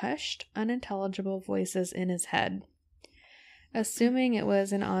hearing hushed, unintelligible voices in his head. Assuming it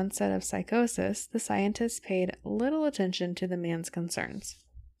was an onset of psychosis, the scientists paid little attention to the man's concerns.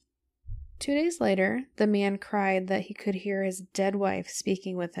 2 days later, the man cried that he could hear his dead wife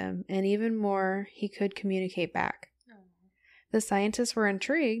speaking with him, and even more, he could communicate back. The scientists were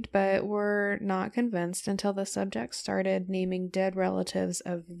intrigued, but were not convinced until the subject started naming dead relatives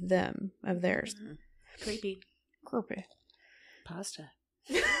of theirs. Creepy. Pasta. Pasta.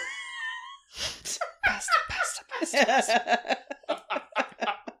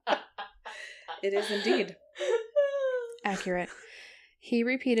 It is indeed. Accurate. He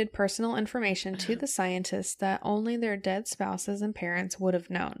repeated personal information to the scientists that only their dead spouses and parents would have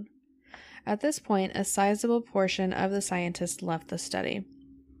known. At this point, a sizable portion of the scientists left the study.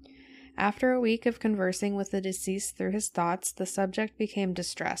 After a week of conversing with the deceased through his thoughts, the subject became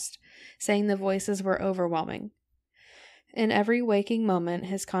distressed, saying the voices were overwhelming. In every waking moment,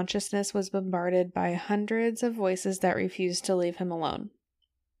 his consciousness was bombarded by hundreds of voices that refused to leave him alone.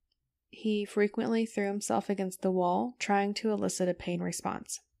 He frequently threw himself against the wall, trying to elicit a pain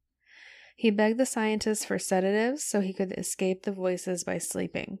response. He begged the scientists for sedatives so he could escape the voices by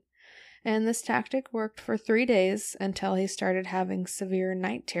sleeping. And this tactic worked for 3 days until he started having severe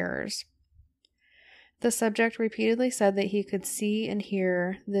night terrors. The subject repeatedly said that he could see and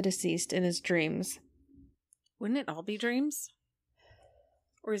hear the deceased in his dreams. Wouldn't it all be dreams?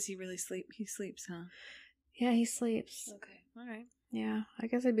 Or is he really sleep? He sleeps, huh? Yeah, he sleeps. Okay, all right. Yeah, I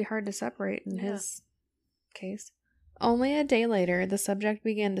guess it'd be hard to separate in his case. Only a day later, the subject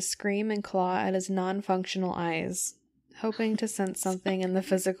began to scream and claw at his non-functional eyes, hoping to sense something in the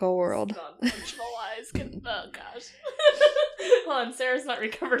physical world. Non-functional eyes. Oh, gosh. Hold on, Sarah's not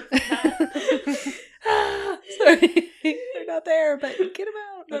recovered from that. Sorry. They're not there, but get them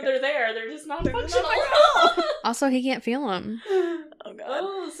out. No, Okay. they're there. They're just not functional. Also, he can't feel them. Oh, God.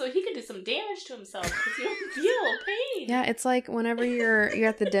 Oh, so he could do some damage to himself because he don't feel pain. Yeah, it's like whenever you're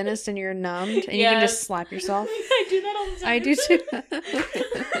at the dentist and you're numbed and you can just slap yourself. I do that all the time. I do too.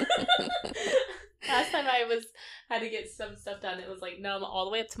 Last time had to get some stuff done, it was like numb all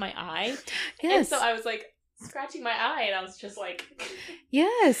the way up to my eye. Yes. And so I was like scratching my eye and I was just like,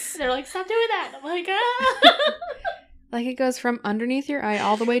 Yes. they're like, stop doing that. I'm like, ah. Like it goes from underneath your eye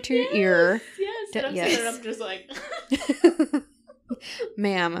all the way to your ear. Yes. And I'm sitting there and I'm just like,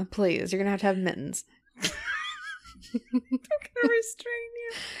 Ma'am, please, you're going to have mittens. I'm gonna restrain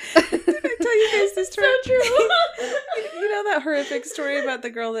you. Did I tell you guys this story? so true. You know that horrific story about the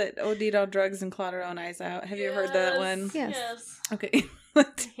girl that OD'd on drugs and clawed her own eyes out? Have you heard that one? Yes. Okay. I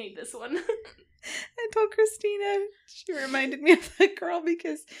hate this one. I told Christina she reminded me of that girl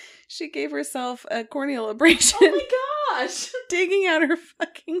because she gave herself a corneal abrasion. Oh my gosh. Digging out her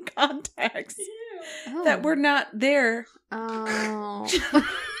fucking contacts Oh. that were not there. Oh.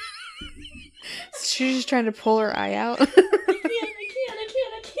 She's just trying to pull her eye out. I can't.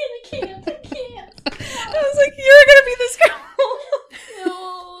 I was like, you're gonna be this girl.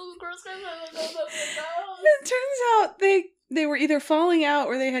 No, gross. It turns out they were either falling out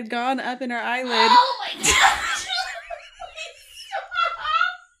or they had gone up in her eyelid. Oh my gosh. I'm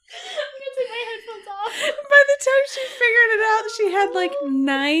gonna take my headphones off. By the time she figured it out, she had like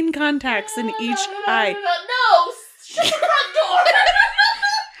 9 contacts in each eye. No, shut the front door.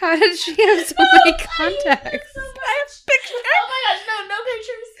 How did she have so many contacts? I have pictures Oh my gosh, no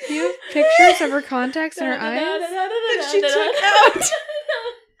pictures. You have pictures of her contacts in her eyes? that she took out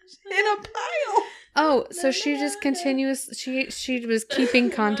in a pile. Oh, so she just she was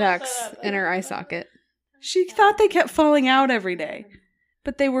keeping contacts in her eye socket. She thought they kept falling out every day.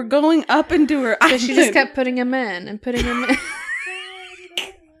 but they were going up into her eyes. So she just kept putting him in and putting him in.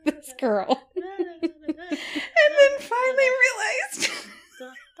 This girl. And then finally realized.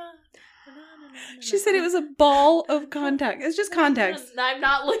 She said it was a ball of contacts. It's just contacts. I'm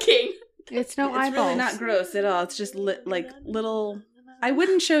not looking. It's no eyeballs. It's really not gross at all. It's just like little. I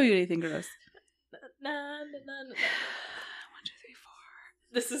wouldn't show you anything gross. 1, 2, 3,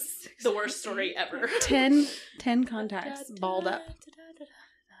 4. This is the worst story ever. 10 contacts balled up.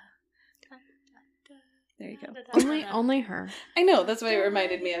 There you go. Only her. I know. That's what it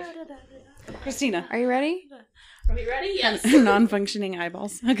reminded me of. Christina. Are you ready? Are we ready? Yes. Non-functioning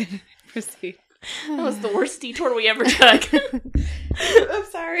eyeballs. Okay. Proceed. That was the worst detour we ever took. I'm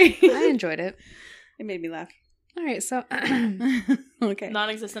sorry. I enjoyed it. It made me laugh. All right, so Okay.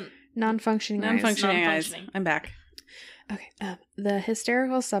 Non-existent. Non-functioning eyes. Non-functioning eyes. I'm back. Okay. The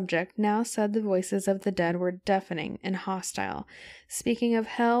hysterical subject now said the voices of the dead were deafening and hostile, speaking of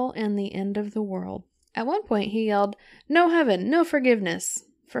hell and the end of the world. At one point, he yelled, "No heaven, no forgiveness,"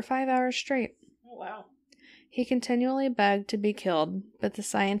 for 5 hours straight. Oh, wow. He continually begged to be killed, but the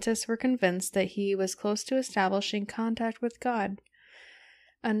scientists were convinced that he was close to establishing contact with God.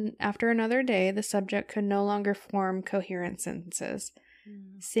 And after another day, the subject could no longer form coherent sentences.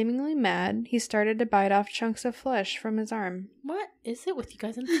 Seemingly mad, he started to bite off chunks of flesh from his arm. What is it with you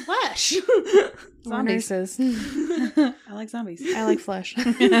guys in flesh? Zombies. Nurses. I like zombies. I like flesh.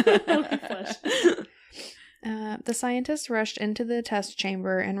 I like flesh. The scientists rushed into the test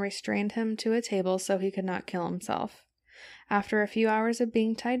chamber and restrained him to a table so he could not kill himself. After a few hours of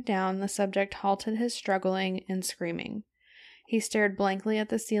being tied down, the subject halted his struggling and screaming. He stared blankly at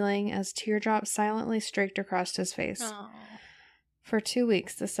the ceiling as teardrops silently streaked across his face. Aww. For 2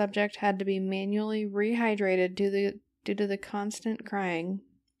 weeks, the subject had to be manually rehydrated due to the constant crying.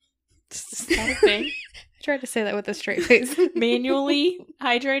 Is that a thing? I tried to say that with a straight face. Manually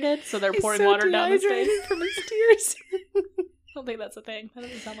hydrated? So they're pouring water down his face? from his tears. I don't think that's a thing. That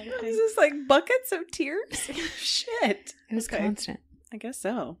doesn't sound like a Is thing. this like buckets of tears? Shit. It was constant. I guess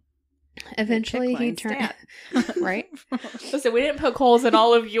so. Eventually, he Pick turned... line Right? Listen, we didn't poke holes in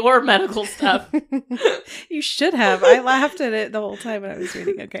all of your medical stuff. You should have. I laughed at it the whole time when I was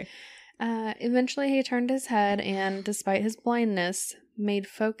reading. Okay. Eventually, he turned his head and, despite his blindness, made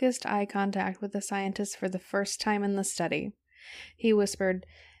focused eye contact with the scientist for the first time in the study. He whispered,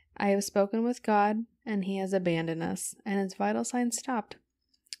 "I have spoken with God, and he has abandoned us," and his vital signs stopped.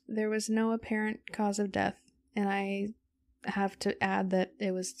 There was no apparent cause of death, and I have to add that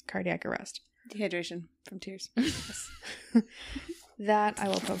it was cardiac arrest. Dehydration from tears. That I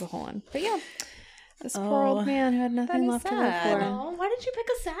will poke a hole in. But yeah, this poor old man who had nothing left to live for. Oh, why did you pick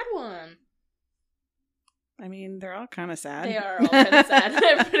a sad one? I mean, they're all kind of sad. They are all kind of sad.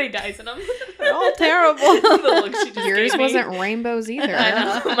 Everybody dies in them. They're all terrible. The look she just Yours gave me. wasn't rainbows either. I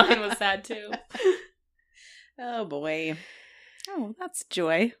know. Mine was sad too. Oh, boy. Oh, that's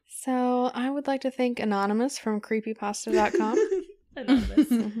joy. So I would like to thank Anonymous from Creepypasta.com.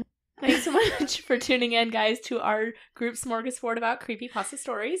 Anonymous. Thanks so much for tuning in, guys, to our group smorgasbord about creepypasta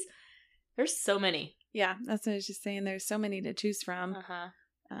stories. There's so many. Yeah, that's what I was just saying. There's so many to choose from.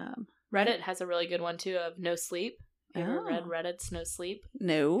 Reddit has a really good one, too, of No Sleep. Have you ever read Reddit's No Sleep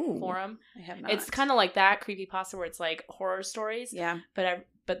forum? I have not. It's kind of like that creepypasta where it's like horror stories. Yeah.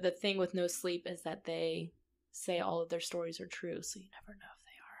 But the thing with No Sleep is that they say all of their stories are true, so you never know if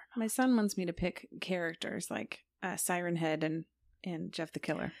they are or not. My son wants me to pick characters like Siren Head and Jeff the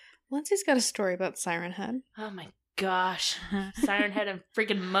Killer. Lindsay's got a story about Siren Head. Oh my gosh. Siren Head and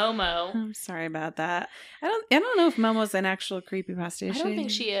freaking Momo. I'm sorry about that. I don't know if Momo's an actual creepypasta. I don't think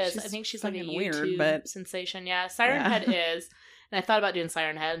she is. I think she's like a YouTube sensation. Yeah, Siren Head is. And I thought about doing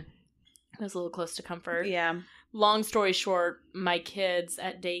Siren Head. It was a little close to comfort. Yeah. Long story short, my kids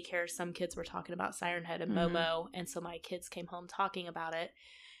at daycare, some kids were talking about Siren Head and Mm-hmm. Momo. And so my kids came home talking about it.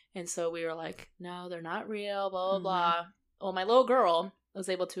 And so we were like, no, they're not real, blah, blah, blah. Well, my little girl was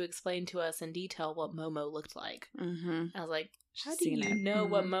able to explain to us in detail what Momo looked like. Mm-hmm. I was like, how She's do seen you it. know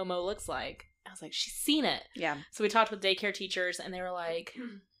what Momo looks like? I was like, she's seen it. Yeah. So we talked with daycare teachers, and they were like,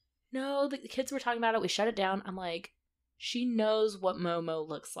 no, the kids were talking about it. We shut it down. I'm like, she knows what Momo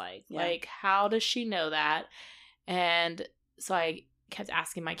looks like. Yeah. Like, how does she know that? And so I kept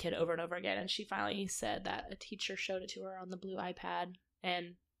asking my kid over and over again, and she finally said that a teacher showed it to her on the blue iPad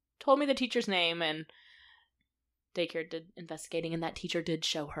and told me the teacher's name, and daycare did investigating, and that teacher did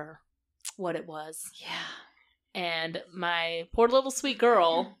show her what it was. Yeah. And my poor little sweet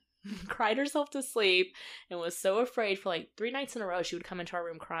girl cried herself to sleep and was so afraid for like 3 nights in a row. She would come into our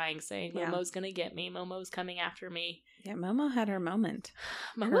room crying, saying, Momo's gonna get me. Momo's coming after me. Yeah, Momo had her moment.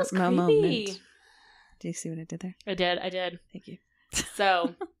 Momo's Her creepy. moment. Do you see what I did there? I did. Thank you.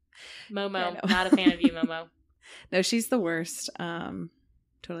 So, Momo, not a fan of you, Momo. No, she's the worst.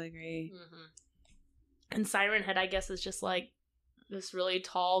 Totally agree. Mm-hmm. And Siren Head, I guess, is just like this really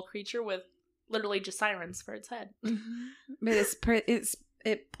tall creature with literally just sirens for its head. But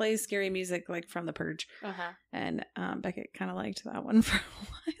it plays scary music like from The Purge. And Beckett kind of liked that one for a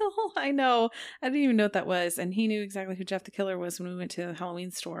while. I know. I didn't even know what that was. And he knew exactly who Jeff the Killer was when we went to the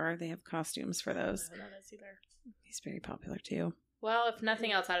Halloween store. They have costumes for those. I don't know that either. He's very popular too. Well, if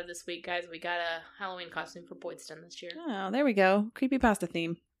nothing else out of this week, guys, we got a Halloween costume for Boydston this year. Oh, there we go. Creepypasta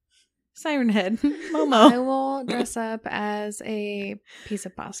theme. Siren Head. Momo. I will dress up as a piece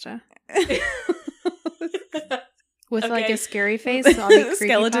of pasta. With like a scary face. So I'll be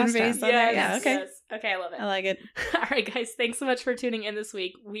skeleton pasta. face on there. Yeah, okay. Yes. Okay, I love it. I like it. All right, guys. Thanks so much for tuning in this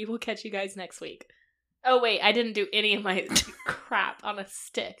week. We will catch you guys next week. Oh, wait. I didn't do any of my crap on a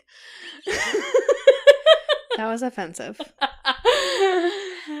stick. That was offensive.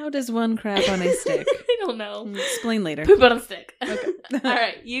 How does one crap on a stick? I don't know. Explain later. Poop on a stick. Okay. All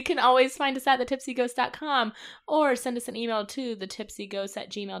right. You can always find us at thetipsyghost.com or send us an email to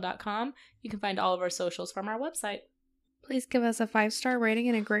thetipsyghost@gmail.com. You can find all of our socials from our website. Please give us a 5-star rating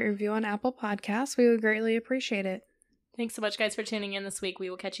and a great review on Apple Podcasts. We would greatly appreciate it. Thanks so much, guys, for tuning in this week. We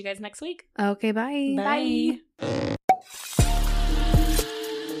will catch you guys next week. Okay, bye. Bye.